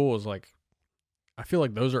what's cool is like, I feel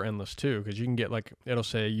like those are endless too, because you can get like, it'll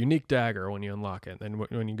say unique dagger when you unlock it. And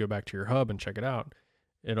when you go back to your hub and check it out,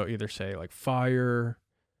 it'll either say like fire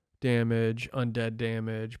damage, undead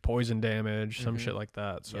damage, poison damage, some shit like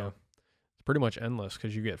that. So it's pretty much endless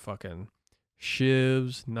because you get fucking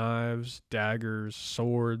shivs, knives, daggers,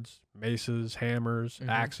 swords, maces, hammers,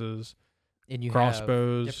 axes, and you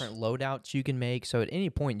crossbows, have different loadouts you can make. So at any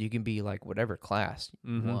point you can be like whatever class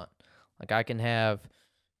you want. Like I can have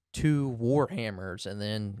 2 war hammers and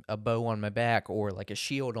then a bow on my back, or like a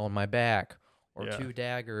shield on my back, or 2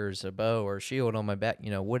 daggers, a bow, or a shield on my back.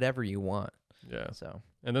 You know, whatever you want. Yeah. So.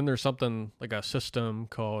 And then there's something like a system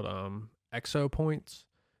called exo points,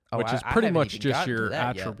 which is pretty much just your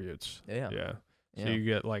attributes. Yeah. So you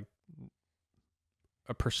get like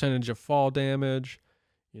a percentage of fall damage.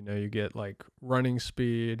 You know, you get like running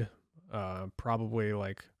speed, probably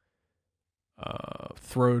like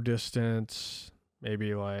throw distance,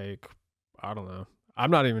 maybe like, I don't know.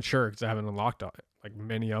 I'm not even sure because I haven't unlocked like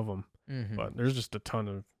many of them. Mm-hmm. But there's just a ton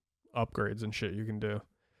of upgrades and shit you can do.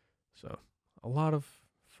 So a lot of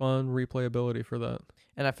fun replayability for that.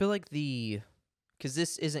 And I feel like because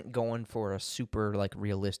this isn't going for a super like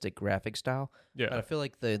realistic graphic style. Yeah. But I feel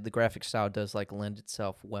like the graphic style does like lend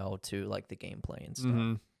itself well to like the gameplay and stuff.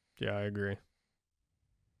 Mm-hmm. Yeah, I agree.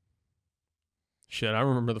 Shit, I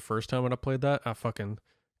remember the first time when I played that, I fucking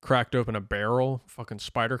cracked open a barrel. Fucking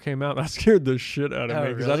spider came out. That scared the shit out of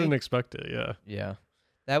me because I didn't expect it. Yeah. Yeah.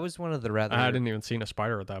 That was one of the rather I hadn't even seen a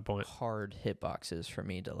spider at that point. hard hitboxes for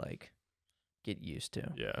me to like get used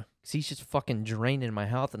to. Yeah. Because he's just fucking draining my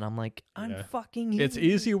health, and I'm like, I'm fucking It's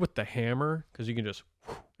easier with the hammer because you can just,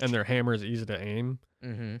 and their hammer is easy to aim.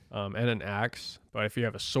 Mm-hmm. And an axe. But if you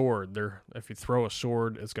have a sword, if you throw a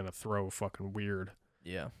sword, it's going to throw fucking weird.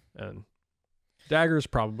 Yeah. And dagger's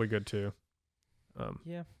probably good too.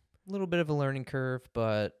 Yeah. A little bit of a learning curve,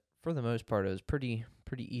 but for the most part, it was pretty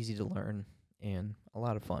easy to learn and a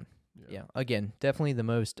lot of fun. Yeah. Again, definitely the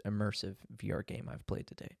most immersive VR game I've played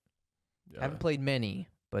to date. I haven't played many,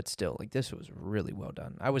 but still, like, this was really well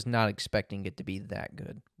done. I was not expecting it to be that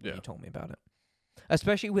good when you told me about it.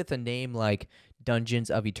 Especially with a name like Dungeons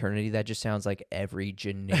of Eternity, that just sounds like every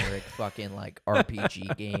generic fucking like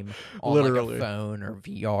RPG game on like a phone or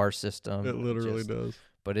VR system. It literally does.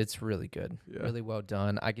 But it's really good, really well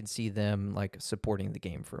done. I can see them like supporting the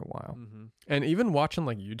game for a while. Mm-hmm. And even watching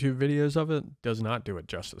like YouTube videos of it does not do it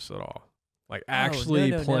justice at all. Like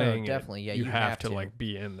actually playing definitely. it, you have to like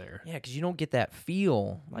be in there. Yeah, because you don't get that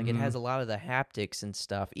feel. Like it has a lot of the haptics and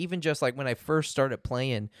stuff. Even just like when I first started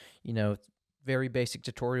playing, you know, very basic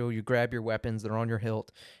tutorial. You grab your weapons, they're on your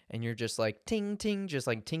hilt, and you're just like ting ting, just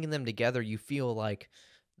like tinging them together. You feel like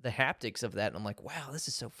the haptics of that, and I'm like, wow, this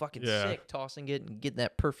is so fucking sick. Tossing it and getting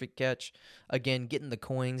that perfect catch. Again, getting the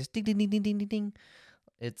coins, ding ding ding ding ding ding ding.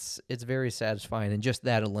 It's very satisfying, and just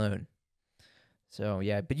that alone. So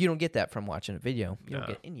yeah, but you don't get that from watching a video. You don't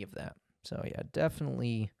get any of that. So yeah,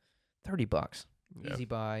 definitely $30. Easy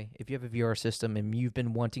buy. If you have a VR system and you've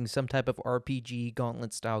been wanting some type of RPG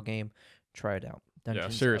gauntlet style game, try it out.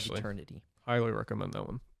 Dungeons of Eternity. Highly recommend that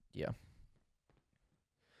one. Yeah.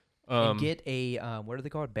 And get a what are they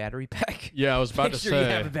called? Battery pack. Yeah, I was about to say. You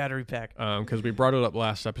have a battery pack. Because we brought it up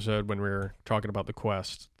last episode when we were talking about the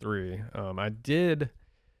Quest 3. I did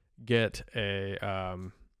get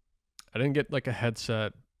I didn't get like a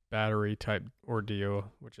headset battery type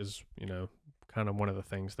ordeal, which is, you know, kind of one of the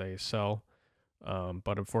things they sell.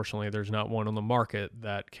 But unfortunately, there's not one on the market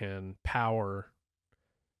that can power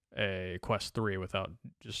a Quest 3 without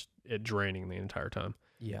just it draining the entire time.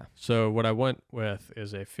 Yeah. So what I went with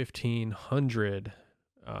is a 1500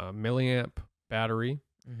 milliamp battery.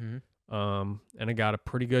 Mm-hmm. And I got a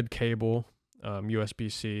pretty good cable,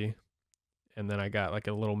 USB-C. And then I got like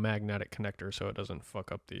a little magnetic connector so it doesn't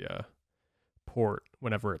fuck up the port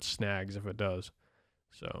whenever it snags if it does.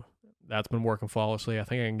 So that's been working flawlessly. I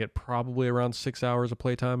think I can get probably around 6 hours of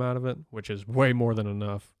playtime out of it, which is way more than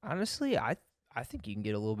enough. Honestly, I think you can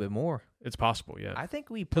get a little bit more. It's possible, yeah. I think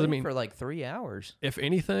we played for like 3 hours. If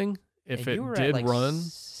anything, if it you did at like run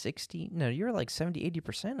 60, no, you were like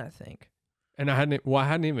 70-80%, I think. And I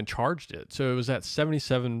hadn't even charged it. So it was at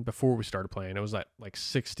 77 before we started playing. It was at like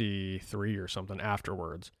 63 or something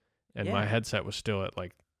afterwards. And my headset was still at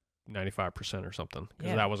like 95% or something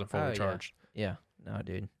because that wasn't fully charged. Yeah. No,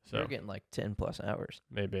 dude. So you're getting like 10 plus hours.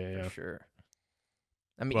 Maybe, yeah. For sure.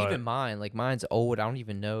 I mean, even mine, like mine's old. I don't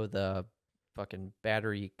even know the fucking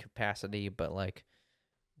battery capacity, but like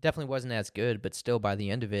definitely wasn't as good. But still, by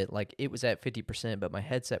the end of it, like it was at 50%, but my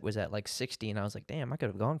headset was at like 60, and I was like, damn, I could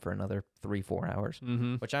have gone for another 3-4 hours,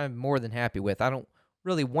 which I'm more than happy with. I don't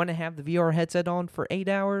really want to have the VR headset on for 8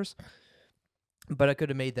 hours, but I could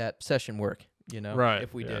have made that session work, you know,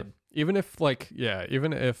 if we did. Even if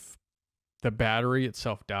the battery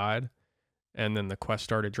itself died and then the Quest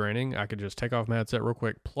started draining, I could just take off my headset real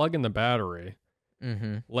quick, plug in the battery,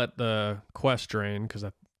 let the Quest drain, because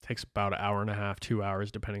that takes about an hour and a half, 2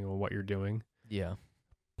 hours, depending on what you're doing. Yeah.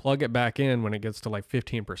 Plug it back in when it gets to like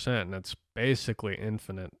 15%, and it's basically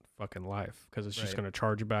infinite fucking life, because it's just going to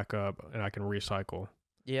charge it back up, and I can recycle.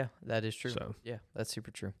 Yeah, that is true. So, yeah, that's super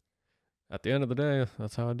true. At the end of the day,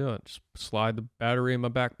 that's how I do it. Just slide the battery in my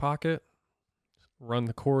back pocket, run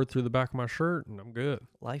the cord through the back of my shirt, and I'm good.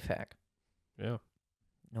 Life hack. Yeah.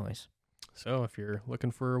 Nice. So if you're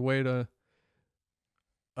looking for a way to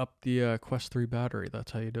up the Quest 3 battery,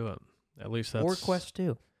 that's how you do it. At least that's... Or Quest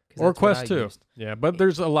 2. Or Quest 2. Yeah, but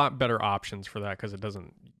there's a lot better options for that because it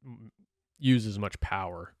doesn't use as much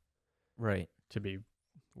power, right, to be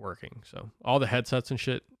working. So all the headsets and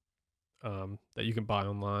shit that you can buy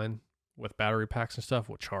online with battery packs and stuff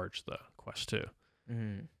will charge the Quest 2.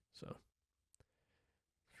 Mm-hmm. So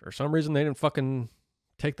for some reason they didn't fucking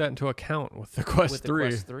take that into account with the Quest 3. The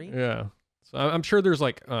Quest 3? Yeah. So I'm sure there's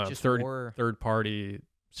like third party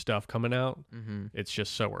stuff coming out. Mm-hmm. It's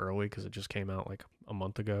just so early because it just came out like a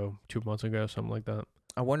month ago, 2 months ago, something like that.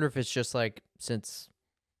 I wonder if it's just like, since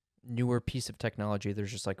newer piece of technology,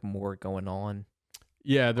 there's just like more going on.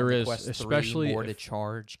 Yeah, there is, Quest 3, especially more to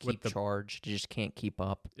charge, charged. You just can't keep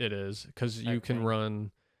up. It is because you can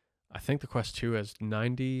run. I think the Quest 2 has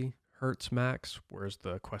 90 hertz max, whereas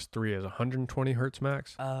the Quest 3 has 120 hertz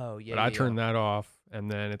max. Oh yeah. But I turned that off, and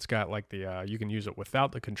then it's got like the you can use it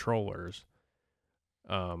without the controllers,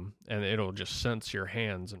 and it'll just sense your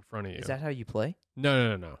hands in front of you. Is that how you play?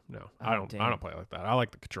 No. Oh, I don't play like that. I like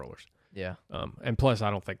the controllers. Yeah. And plus, I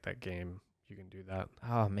don't think that game you can do that.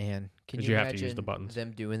 Oh man, can you have imagine to use the buttons?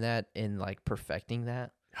 Them doing that and like perfecting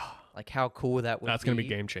that? Like how cool that would be. That's gonna be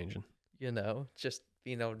game changing. You know, just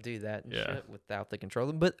being able to do that and shit without the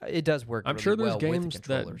controller. But it does work. I'm really sure there's well games with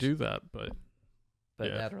the that do that, but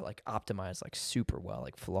that are like optimized like super well,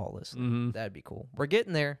 like flawless. Mm-hmm. That'd be cool. We're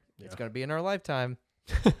getting there. Yeah. It's gonna be in our lifetime.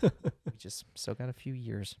 We just still got a few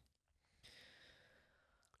years.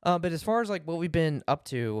 But as far as like what we've been up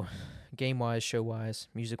to, game wise, show wise,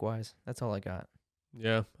 music wise, that's all I got.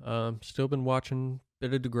 Yeah. Still been watching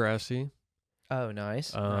bit of Degrassi. Oh,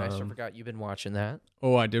 nice. Nice. I forgot you've been watching that.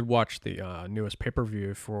 Oh, I did watch the newest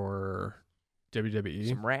pay-per-view for WWE.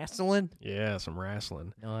 Some wrestling? Yeah, some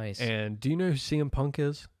wrestling. Nice. And do you know who CM Punk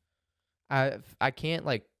is? I can't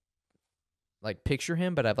like picture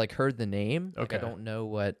him, but I've like heard the name. Okay. Like, I don't know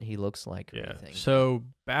what he looks like or anything. So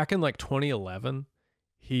back in like 2011,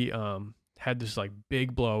 he had this like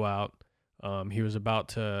big blowout. He was about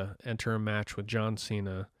to enter a match with John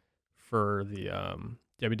Cena for the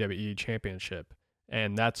WWE Championship,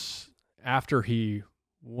 and that's after he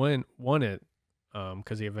won it,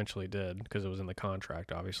 because he eventually did, because it was in the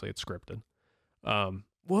contract. Obviously, it's scripted.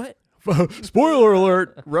 What? Spoiler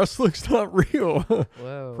alert: wrestling's not real.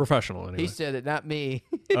 Whoa. Professional, anyway. He said it, not me.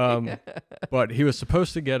 But he was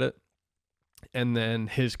supposed to get it, and then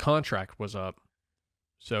his contract was up,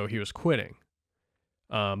 so he was quitting.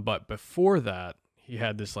 But before that, he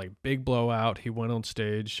had this like big blowout. He went on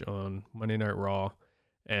stage on Monday Night Raw,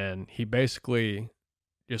 and he basically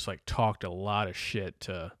just like talked a lot of shit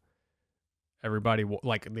to everybody,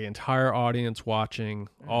 like the entire audience watching,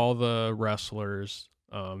 all the wrestlers,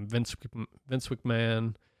 Vince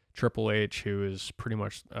McMahon, Triple H, who is pretty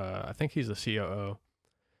much, I think he's the COO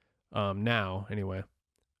now anyway.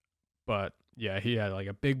 But yeah, he had like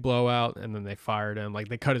a big blowout, and then they fired him. Like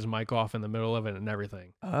they cut his mic off in the middle of it and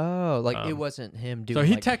everything. Oh, like it wasn't him doing. So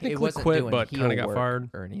he like, technically quit, but kind of got fired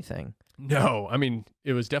or anything. No, I mean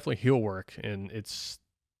it was definitely heel work, and it's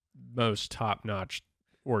most top notch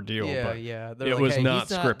ordeal. Yeah, but yeah. It was not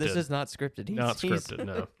scripted. This is not scripted. Not scripted.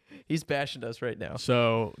 No. He's bashing us right now.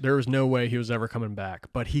 So there was no way he was ever coming back,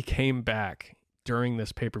 but he came back during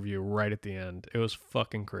this pay-per-view right at the end. It was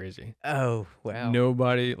fucking crazy. Oh, wow.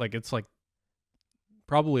 Nobody, like, it's like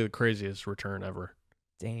probably the craziest return ever.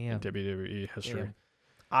 Damn. In WWE history. Damn.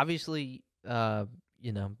 Obviously, not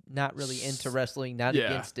really into wrestling, not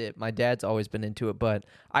against it. My dad's always been into it, but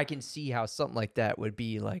I can see how something like that would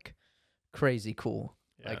be like crazy cool.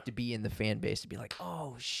 Yeah. Like to be in the fan base to be like,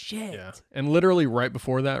 oh shit. Yeah. And literally right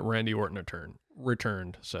before that, Randy Orton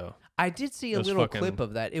returned. So I did see a little clip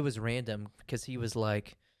of that. It was random because he was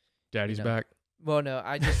like, Daddy's back. Well, no,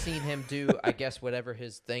 I just seen him do, I guess, whatever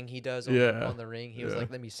his thing he does on the ring. He was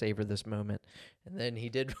like, let me savor this moment. And then he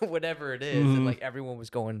did whatever it is, and like everyone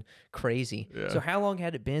was going crazy. Yeah. So how long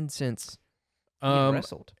had it been since he had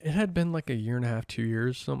wrestled? It had been like a year and a half, 2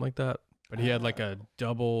 years, something like that. But he had like a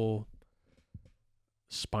double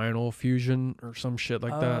spinal fusion or some shit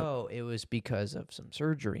like that. Oh, it was because of some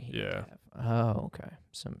surgery. Yeah. Oh, okay.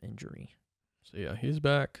 Some injury. So yeah, he's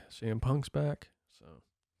back. CM Punk's back.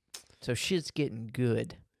 So shit's getting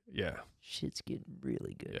good. Yeah. Shit's getting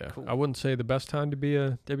really good. Yeah. Cool. I wouldn't say the best time to be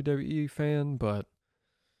a WWE fan, but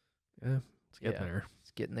yeah, it's getting there.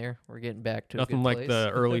 It's getting there. We're getting back to nothing a good like place. The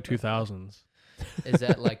early 2000s. Is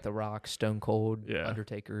that like The Rock, Stone Cold, yeah.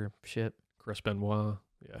 Undertaker shit? Chris Benoit,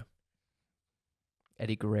 yeah.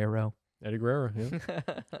 Eddie Guerrero, yeah.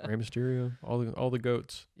 Rey Mysterio, all the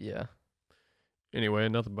goats. Yeah. Anyway,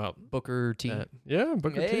 enough about Booker T. Yeah,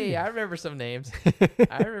 Booker T. Hey, I remember some names.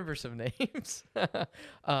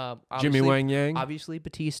 Jimmy Wang Yang. Obviously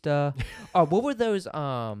Batista. What were those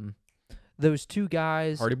those two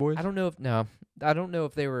guys, Hardy Boys? I don't know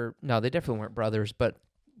if they were. No, they definitely weren't brothers, but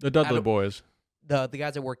The Dudley Boys. the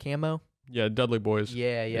guys that wore camo. Yeah, Dudley Boys.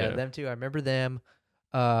 Yeah, them two. I remember them.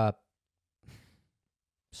 Not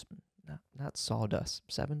Sawdust.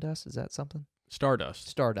 Seven Dust, is that something?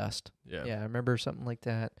 Stardust. Yeah, I remember something like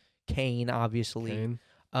that. Kane, obviously. Kane.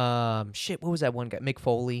 What was that one guy? Mick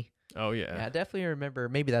Foley. Oh yeah. Yeah, I definitely remember.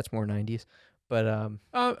 Maybe that's more 90s, but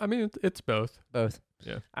I mean, it's both. both.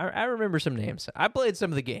 Yeah. I remember some names. I played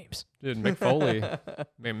some of the games. Dude, Mick Foley,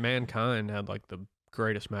 Mankind had like the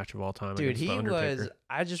greatest match of all time. Dude, against The Undertaker.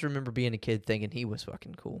 I just remember being a kid thinking he was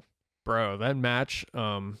fucking cool. Bro, that match.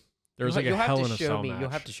 There was like a Hell in a Cell match. You'll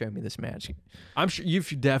have to show me this match. I'm sure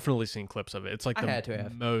you've definitely seen clips of it. It's like I had to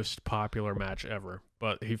have. most popular match ever.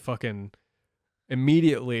 But he fucking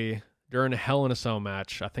immediately during a Hell in a Cell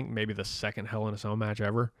match, I think maybe the second Hell in a Cell match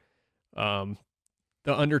ever, The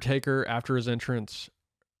Undertaker, after his entrance,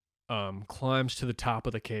 climbs to the top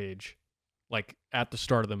of the cage, like at the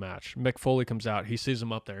start of the match. Mick Foley comes out. He sees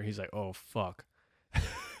him up there. He's like, oh, fuck.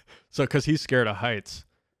 So, because he's scared of heights.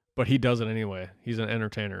 But he does it anyway. He's an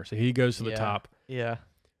entertainer. So he goes to the top. Yeah.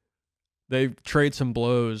 They trade some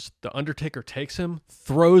blows. The Undertaker takes him,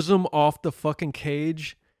 throws him off the fucking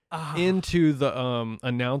cage into the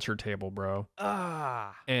announcer table, bro.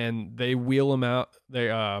 And they wheel him out. They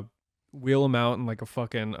wheel him out in like a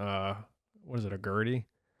fucking what is it, a gurney?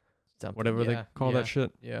 Something. Whatever they call that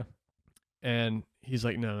shit. Yeah. And he's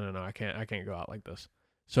like, no, I can't go out like this.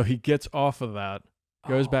 So he gets off of that.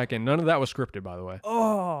 Goes back in. None of that was scripted, by the way.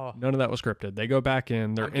 None of that was scripted. They go back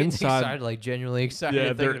in. They're inside. Excited, like genuinely excited.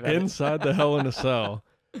 Yeah, they're inside the Hell in a Cell.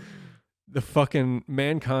 The fucking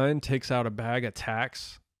Mankind takes out a bag of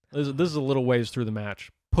tacks. This is a little ways through the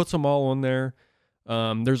match. Puts them all on there.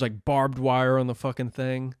 There's like barbed wire on the fucking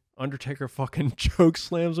thing. Undertaker fucking choke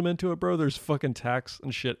slams him into it, bro. There's fucking tacks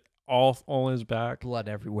and shit all on his back. Blood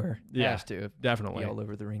everywhere. Yeah, has to definitely be all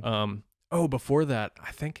over the ring. Before that,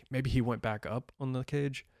 I think maybe he went back up on the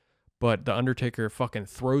cage, but the Undertaker fucking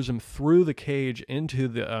throws him through the cage into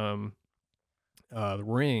the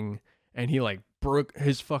ring, and he like broke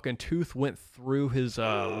his fucking tooth, went through his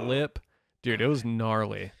lip. Dude, it was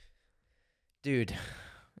gnarly. Dude,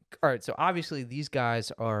 all right. So obviously these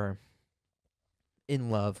guys are in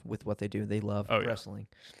love with what they do. They love wrestling.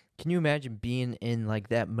 Can you imagine being in like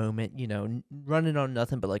that moment, you know, running on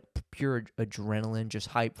nothing but like pure adrenaline, just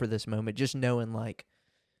hype for this moment, just knowing like,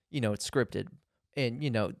 you know, it's scripted and,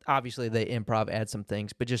 you know, obviously they improv, add some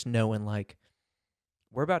things, but just knowing like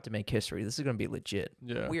we're about to make history. This is going to be legit.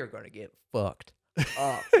 Yeah. We are going to get fucked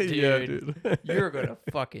up, dude. Yeah, dude. You're going to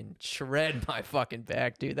fucking shred my fucking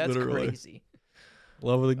back, dude. That's Literally. crazy.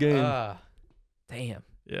 Love of the game. Damn.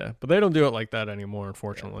 Yeah, but they don't do it like that anymore,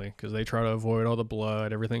 unfortunately, because they try to avoid all the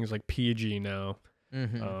blood. Everything's like PG now.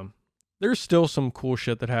 Mm-hmm. There's still some cool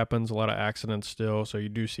shit that happens, a lot of accidents still, so you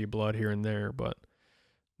do see blood here and there, but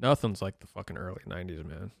nothing's like the fucking early 90s,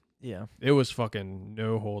 man. Yeah. It was fucking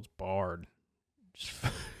no holds barred. Just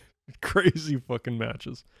crazy fucking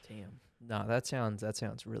matches. Damn. No, that sounds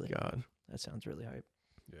really God. That sounds really hype.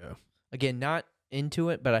 Yeah. Again, not into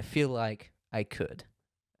it, but I feel like I could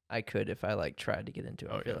if I like tried to get into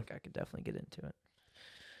it. I feel like I could definitely get into it.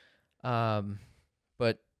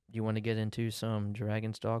 But you want to get into some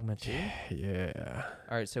Dragon's Dogma 2? Yeah.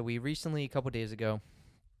 All right, so we recently, a couple days ago,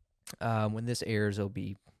 when this airs, it'll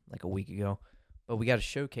be like a week ago, but we got a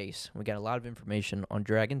showcase. We got a lot of information on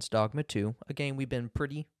Dragon's Dogma 2, a game we've been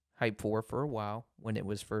pretty hyped for a while when it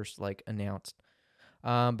was first like announced.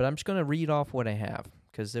 But I'm just going to read off what I have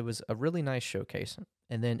because it was a really nice showcase.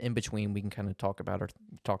 And then in between, we can kind of talk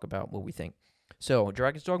about what we think. So,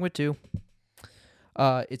 Dragon's Dogma 2.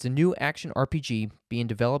 It's a new action RPG being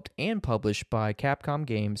developed and published by Capcom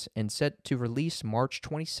Games and set to release March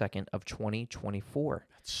 22nd of 2024.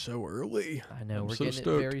 That's so early. I know, we're so getting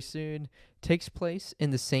stoked. it very soon. Takes place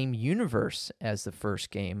in the same universe as the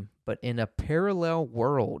first game, but in a parallel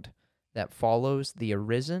world that follows the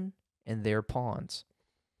Arisen and their pawns.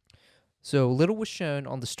 So, little was shown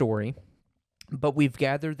on the story, but we've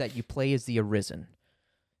gathered that you play as the Arisen,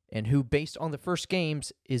 and who, based on the first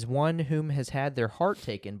games, is one whom has had their heart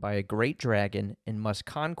taken by a great dragon and must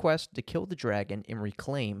conquest to kill the dragon and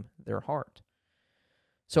reclaim their heart.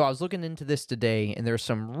 So I was looking into this today, and there's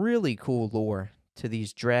some really cool lore to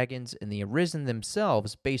these dragons and the Arisen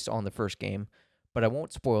themselves based on the first game, but I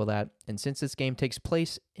won't spoil that, and since this game takes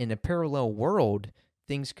place in a parallel world,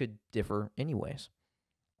 things could differ anyways.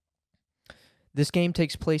 This game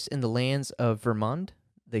takes place in the lands of Vermund,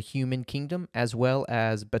 the human kingdom, as well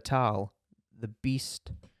as Batal, the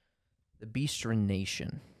Beastren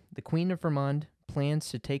nation. The Queen of Vermund plans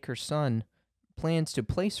plans to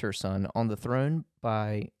place her son on the throne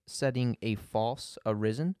by setting a false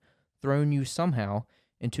Arisen throne you somehow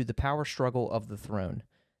into the power struggle of the throne.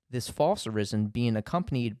 This false Arisen being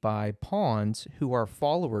accompanied by pawns who are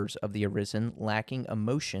followers of the Arisen, lacking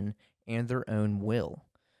emotion and their own will.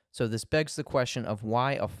 So this begs the question of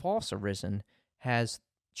why a false Arisen has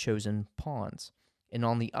chosen pawns. And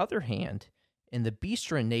on the other hand, in the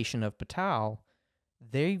Beastren nation of Batal,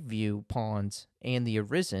 they view pawns and the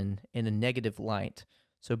Arisen in a negative light.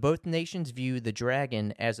 So both nations view the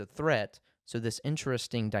dragon as a threat, so this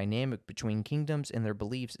interesting dynamic between kingdoms and their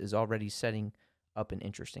beliefs is already setting up an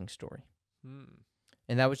interesting story.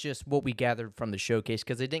 And that was just what we gathered from the showcase,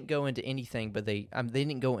 because they didn't go into anything, but they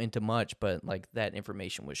didn't go into much, but like that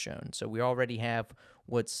information was shown. So we already have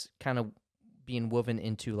what's kind of being woven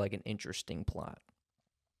into like an interesting plot.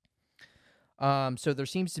 So there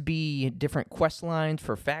seems to be different quest lines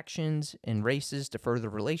for factions and races to further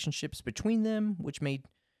relationships between them, which may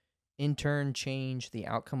in turn change the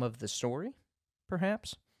outcome of the story,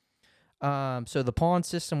 perhaps. So the pawn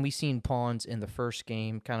system, we seen pawns in the first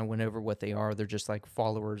game, kind of went over what they are. They're just like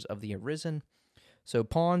followers of the Arisen. So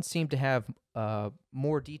pawns seem to have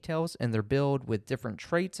more details in their build with different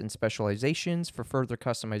traits and specializations for further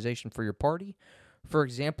customization for your party. For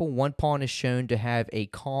example, one pawn is shown to have a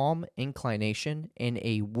calm inclination and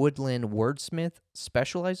a woodland wordsmith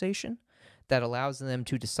specialization that allows them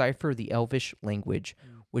to decipher the Elvish language,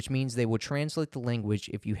 which means they will translate the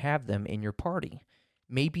language if you have them in your party.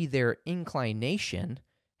 Maybe their inclination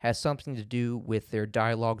has something to do with their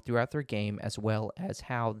dialogue throughout their game, as well as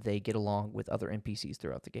how they get along with other NPCs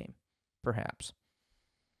throughout the game, perhaps.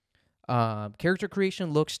 Character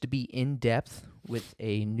creation looks to be in-depth with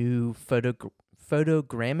a new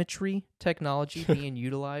photogrammetry technology being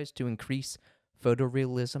utilized to increase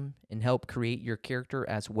photorealism and help create your character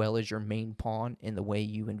as well as your main pawn in the way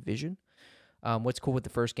you envision. What's cool with the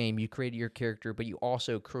first game, you created your character, but you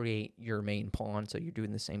also create your main pawn, so you're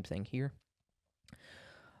doing the same thing here.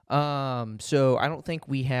 So I don't think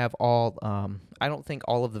we have all, I don't think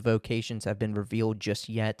all of the vocations have been revealed just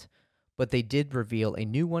yet, but they did reveal a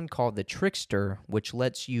new one called the Trickster, which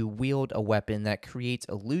lets you wield a weapon that creates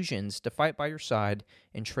illusions to fight by your side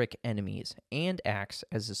and trick enemies, and acts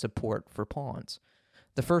as a support for pawns.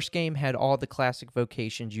 The first game had all the classic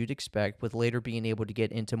vocations you'd expect, with later being able to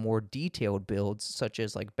get into more detailed builds, such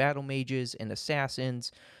as like battle mages and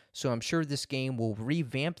assassins, so I'm sure this game will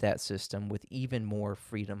revamp that system with even more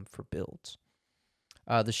freedom for builds.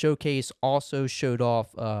 The showcase also showed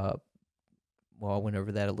off, I went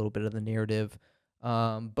over that a little bit of the narrative,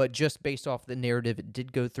 but just based off the narrative, it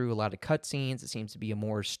did go through a lot of cutscenes. It seems to be a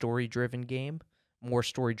more story-driven game, more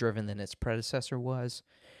story-driven than its predecessor was.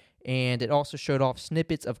 And it also showed off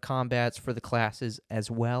snippets of combats for the classes,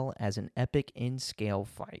 as well as an epic in-scale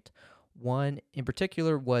fight. One in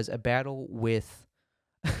particular was a battle with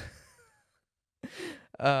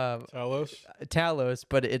Talos,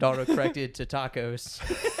 but it auto-corrected to Tacos.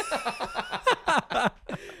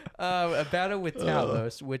 A battle with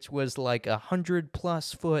Talos, which was like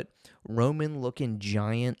 100+ foot Roman-looking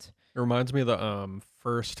giant. It reminds me of the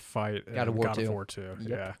first fight in God of War 2. Yep.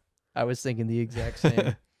 Yeah, I was thinking the exact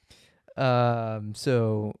same.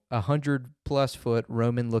 So 100+ foot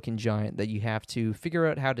Roman-looking giant that you have to figure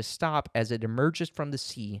out how to stop as it emerges from the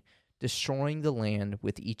sea, destroying the land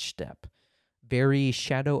with each step. Very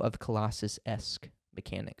Shadow of Colossus-esque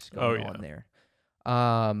mechanics going on there.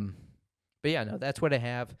 But yeah, no, that's what I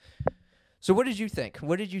have. So what did you think?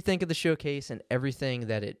 What did you think of the showcase and everything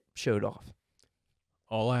that it showed off?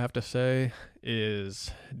 All I have to say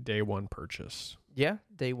is day one purchase. Yeah,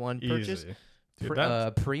 day one purchase. Easy.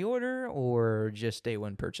 Dude, pre-order or just day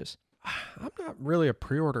one purchase? I'm not really a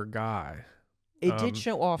pre-order guy. It did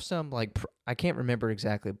show off some, like, I can't remember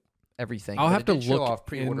exactly everything. I'll have to look look off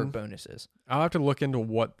pre-order bonuses. I'll have to look into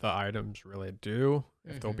what the items really do,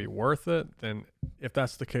 if they'll be worth it. Then, if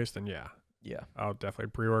that's the case, then yeah, I'll definitely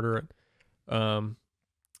pre-order it.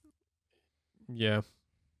 Yeah,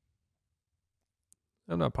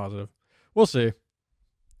 I'm not positive. We'll see.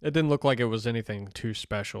 It didn't look like it was anything too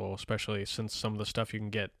special, especially since some of the stuff you can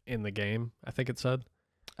get in the game, I think it said.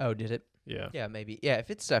 Oh, did it? Yeah. Yeah, maybe. Yeah, if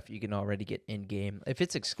it's stuff you can already get in-game. If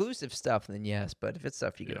it's exclusive stuff, then yes. But if it's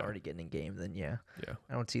stuff you can already get in-game, then yeah. Yeah.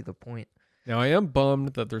 I don't see the point. Now, I am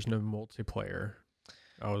bummed that there's no multiplayer.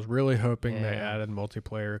 I was really hoping they added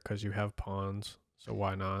multiplayer because you have pawns, so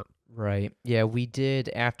why not? Right. Yeah, we did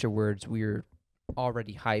afterwards. We were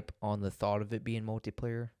already hype on the thought of it being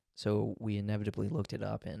multiplayer. So we inevitably looked it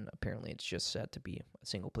up, and apparently it's just set to be a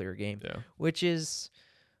single-player game. Yeah. Which is,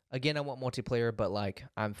 again, I want multiplayer, but, like,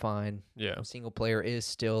 I'm fine. Yeah. Single-player is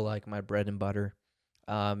still, like, my bread and butter.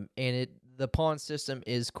 And the pawn system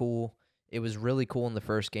is cool. It was really cool in the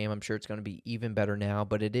first game. I'm sure it's going to be even better now,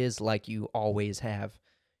 but it is like you always have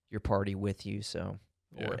your party with you,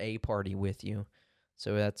 or a party with you.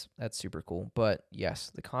 So that's super cool. But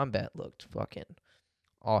yes, the combat looked fucking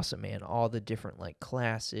awesome, man. All the different like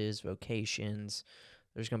classes, vocations.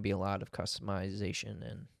 There's going to be a lot of customization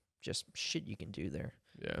and just shit you can do there.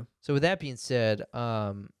 Yeah. So with that being said,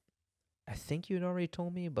 I think you had already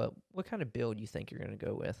told me, but what kind of build you think you're going to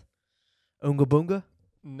go with? Oonga Boonga?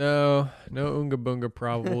 No Oonga Boonga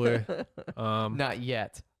probably. Not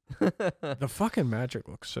yet. The fucking magic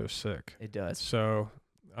looks so sick. It does. So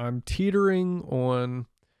I'm teetering on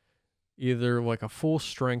either like a full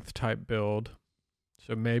strength type build.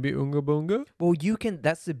 So maybe Oonga Boonga? Well, you can.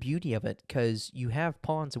 That's the beauty of it, because you have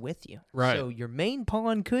pawns with you. Right. So your main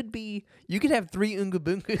pawn could be. You could have 3 Oonga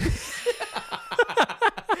Boongas.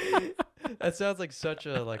 That sounds like such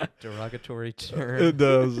a like derogatory term. It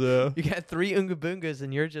does, yeah. You got 3 Oonga Boongas,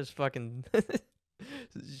 and you're just fucking,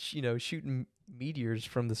 shooting meteors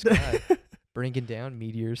from the sky, bringing down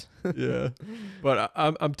meteors. Yeah, but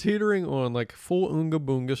I'm teetering on like full Oonga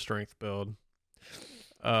Boonga strength build.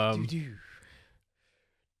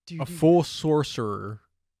 A full sorcerer,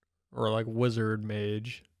 or like wizard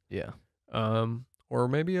mage. Yeah. Or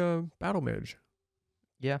maybe a battle mage.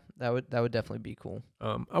 Yeah, that would definitely be cool.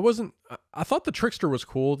 I thought the trickster was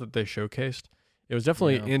cool that they showcased. It was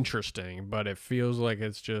definitely Yeah. interesting, but it feels like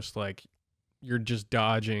it's just like you're just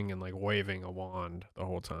dodging and like waving a wand the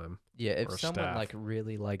whole time. Yeah, if or a someone staff. like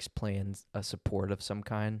really likes playing a support of some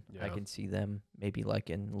kind, I Yeah. can see them maybe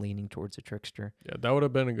like leaning towards a trickster. Yeah, that would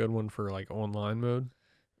have been a good one for like online mode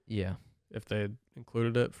Yeah. if they had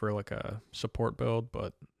included it for like a support build,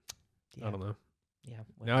 but Yeah. I don't know. Yeah.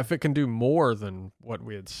 Now, if it can do more than what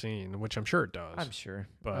we had seen, which I'm sure it does, I'm sure.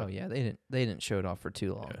 but Oh yeah, they didn't show it off for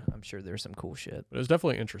too long. Yeah. I'm sure there's some cool shit. but it was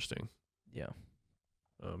definitely interesting. Yeah.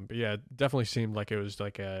 But yeah, it definitely seemed like it was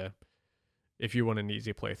like a if you want an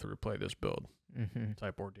easy playthrough, play this build Mm-hmm.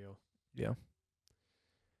 type ordeal. Yeah.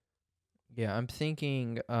 Yeah, I'm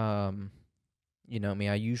thinking, me,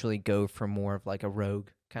 I usually go for more of like a rogue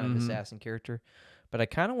kind of Mhm. assassin character, but I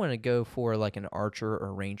kind of want to go for like an archer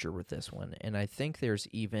or ranger with this one. And I think there's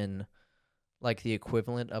even like the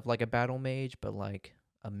equivalent of like a battle mage, but like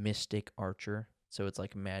a mystic archer. So it's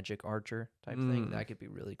like magic archer type thing. Mm. That could be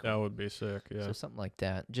really cool. That would be sick. Yeah. So something like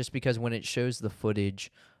that. Just because when it shows the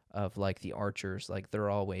footage of like the archers, like they're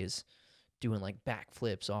always doing like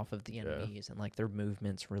backflips off of the Yeah. enemies, and like their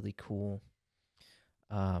movement's really cool.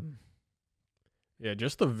 Yeah,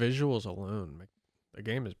 just the visuals alone. Like, the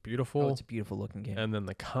game is beautiful. It's a beautiful looking game. And then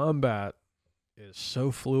the combat is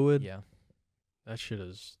so fluid. Yeah. That shit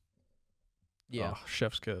is Yeah.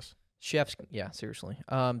 chef's kiss. Seriously.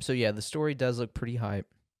 So yeah, the story does look pretty hype.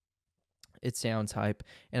 It sounds hype.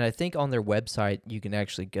 And I think on their website you can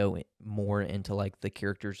actually go more into like the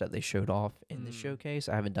characters that they showed off in the showcase.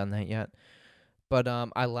 I haven't done that yet. But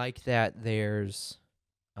I like that there's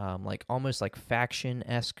like almost like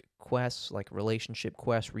faction-esque quests, like relationship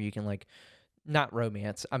quests where you can like not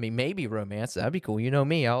romance. I mean, maybe romance. That'd be cool. You know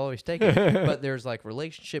me. I'll always take it. But there's like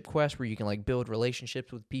relationship quests where you can like build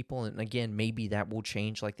relationships with people. And again, maybe that will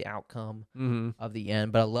change like the outcome of the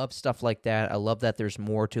end. But I love stuff like that. I love that there's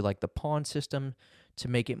more to like the pawn system to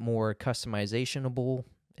make it more customizationable,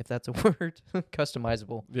 if that's a word.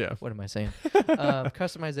 Customizable. Yeah. What am I saying?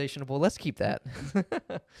 Customizationable. Let's keep that.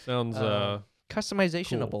 Sounds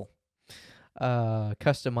Customizationable.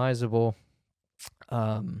 Customizable.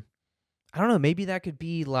 I don't know, maybe that could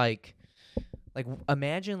be like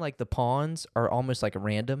imagine like the pawns are almost like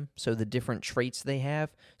random, so the different traits they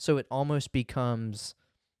have, so it almost becomes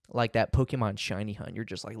like that Pokemon shiny hunt. You're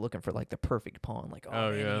just like looking for like the perfect pawn, like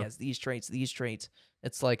man, yeah. he has these traits.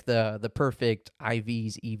 It's like the perfect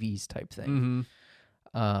IVs, EVs type thing.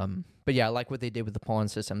 But yeah, I like what they did with the pawn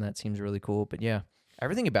system. That seems really cool. But yeah,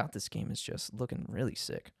 everything about this game is just looking really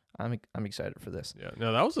sick. I'm excited for this. Yeah.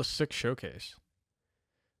 No, that was a sick showcase.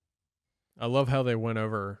 I love how they went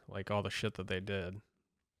over like all the shit that they did.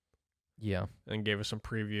 Yeah. And gave us some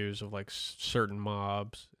previews of like certain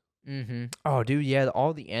mobs. Oh, dude, yeah,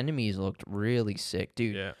 all the enemies looked really sick,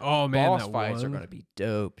 dude. Yeah. Oh man, boss fights are gonna be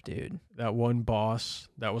dope, dude. That one boss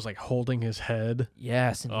that was like holding his head.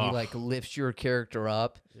 Yes, and he like lifts your character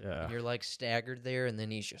up. Yeah. And you're like staggered there, and then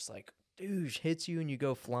he's just like, douche, hits you, and you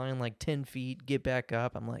go flying like 10 feet, get back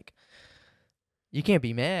up. I'm like, you can't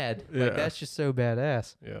be mad. Yeah. Like, that's just so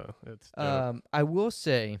badass. Yeah, it's dope. I will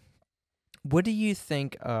say, what do you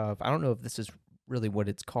think of, I don't know if this is really what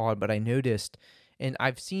it's called, but I noticed, and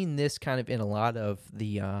I've seen this kind of in a lot of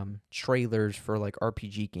the trailers for like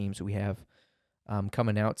RPG games we have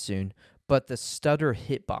coming out soon, but the stutter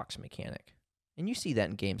hitbox mechanic, and you see that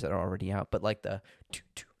in games that are already out, but like the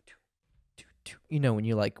when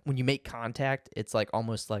you make contact, it's like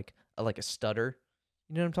almost like a stutter.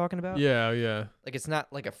 You know what I'm talking about? Yeah, yeah. Like it's not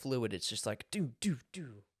like a fluid. It's just like do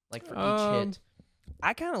like for each hit.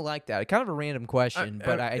 I kind of like that. Kind of a random question,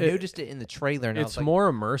 but I noticed it in the trailer. And it's more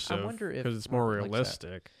immersive because it's more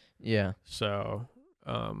realistic. Yeah. So,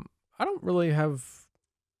 I don't really have.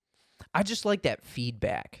 I just like that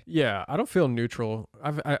feedback. Yeah, I don't feel neutral.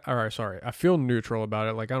 I feel neutral about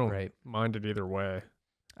it. Like I don't mind it either way.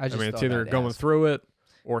 I mean, it's either going through it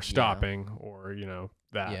or stopping, or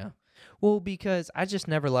that. Yeah. Well, because I just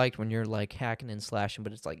never liked when you're like hacking and slashing,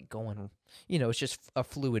 but it's like going, it's just a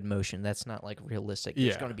fluid motion. That's not like realistic.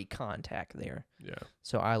 There's going to be contact there. Yeah.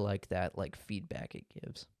 So I like that like feedback it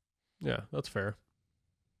gives. Yeah, that's fair.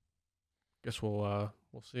 Guess we'll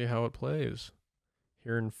see how it plays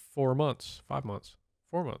here in 4 months, 5 months,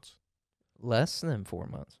 4 months. Less than 4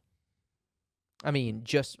 months. I mean,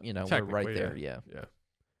 just we're right there. Yeah. Yeah.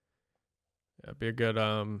 It'd be a good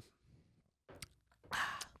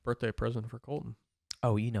birthday present for Colton.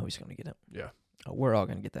 Oh, he's gonna get it. Yeah. Oh, we're all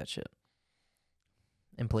gonna get that shit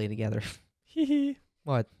and play together.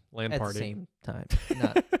 What? LAN party at the same time,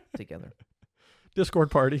 not together. Discord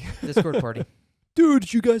party. Discord party. Dude,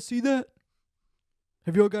 did you guys see that?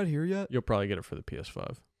 Have you all got here yet? You'll probably get it for the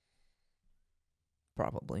PS5.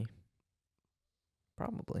 Probably.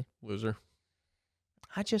 Loser.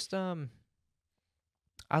 I just I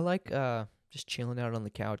like just chilling out on the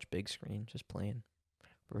couch, big screen, just playing,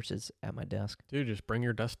 versus at my desk. Dude, just bring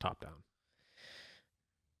your desktop down.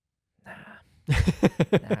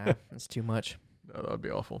 Nah, that's too much. No, that would be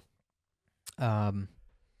awful. But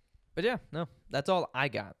yeah, no, that's all I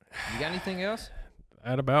got. You got anything else?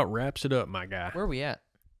 That about wraps it up, my guy. Where are we at?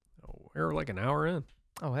 Oh, we're like an hour in.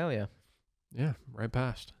 Oh, hell yeah. Yeah, right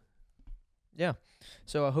past. Yeah.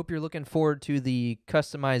 So I hope you're looking forward to the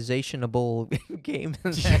customizationable game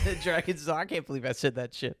Dragon's Dogma. I can't believe I said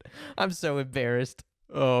that shit. I'm so embarrassed.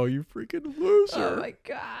 Oh, you freaking loser. Oh my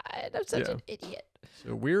God. I'm such an idiot.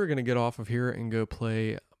 So we're going to get off of here and go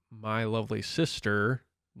play My Lovely Sister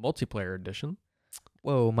multiplayer edition.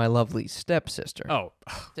 Whoa, My Lovely Stepsister. Oh,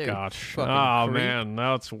 dude, gosh. Oh, creep. man,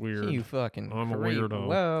 that's weird. You fucking I'm creep. a weirdo.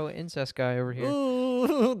 Whoa, incest guy over here.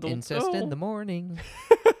 Incest in the morning.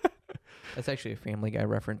 That's actually a Family Guy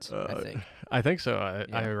reference, I think. I think so.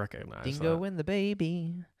 I recognize Dingo that. and the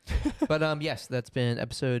baby. But yes, that's been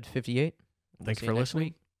episode 58. Thanks for listening.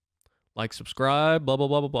 Week. Like, subscribe, blah, blah,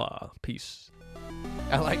 blah, blah, blah. Peace.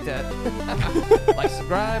 I like that. Like,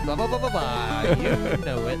 subscribe, blah, blah, blah, blah, blah. You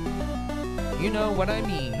know it. You know what I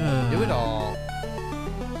mean. Do it all.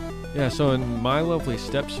 Yeah, so in My Lovely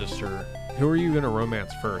Stepsister, who are you going to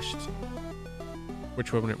romance first?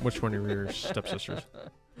 Which one of your stepsisters?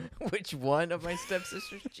 Which one of my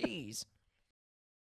stepsisters? Jeez.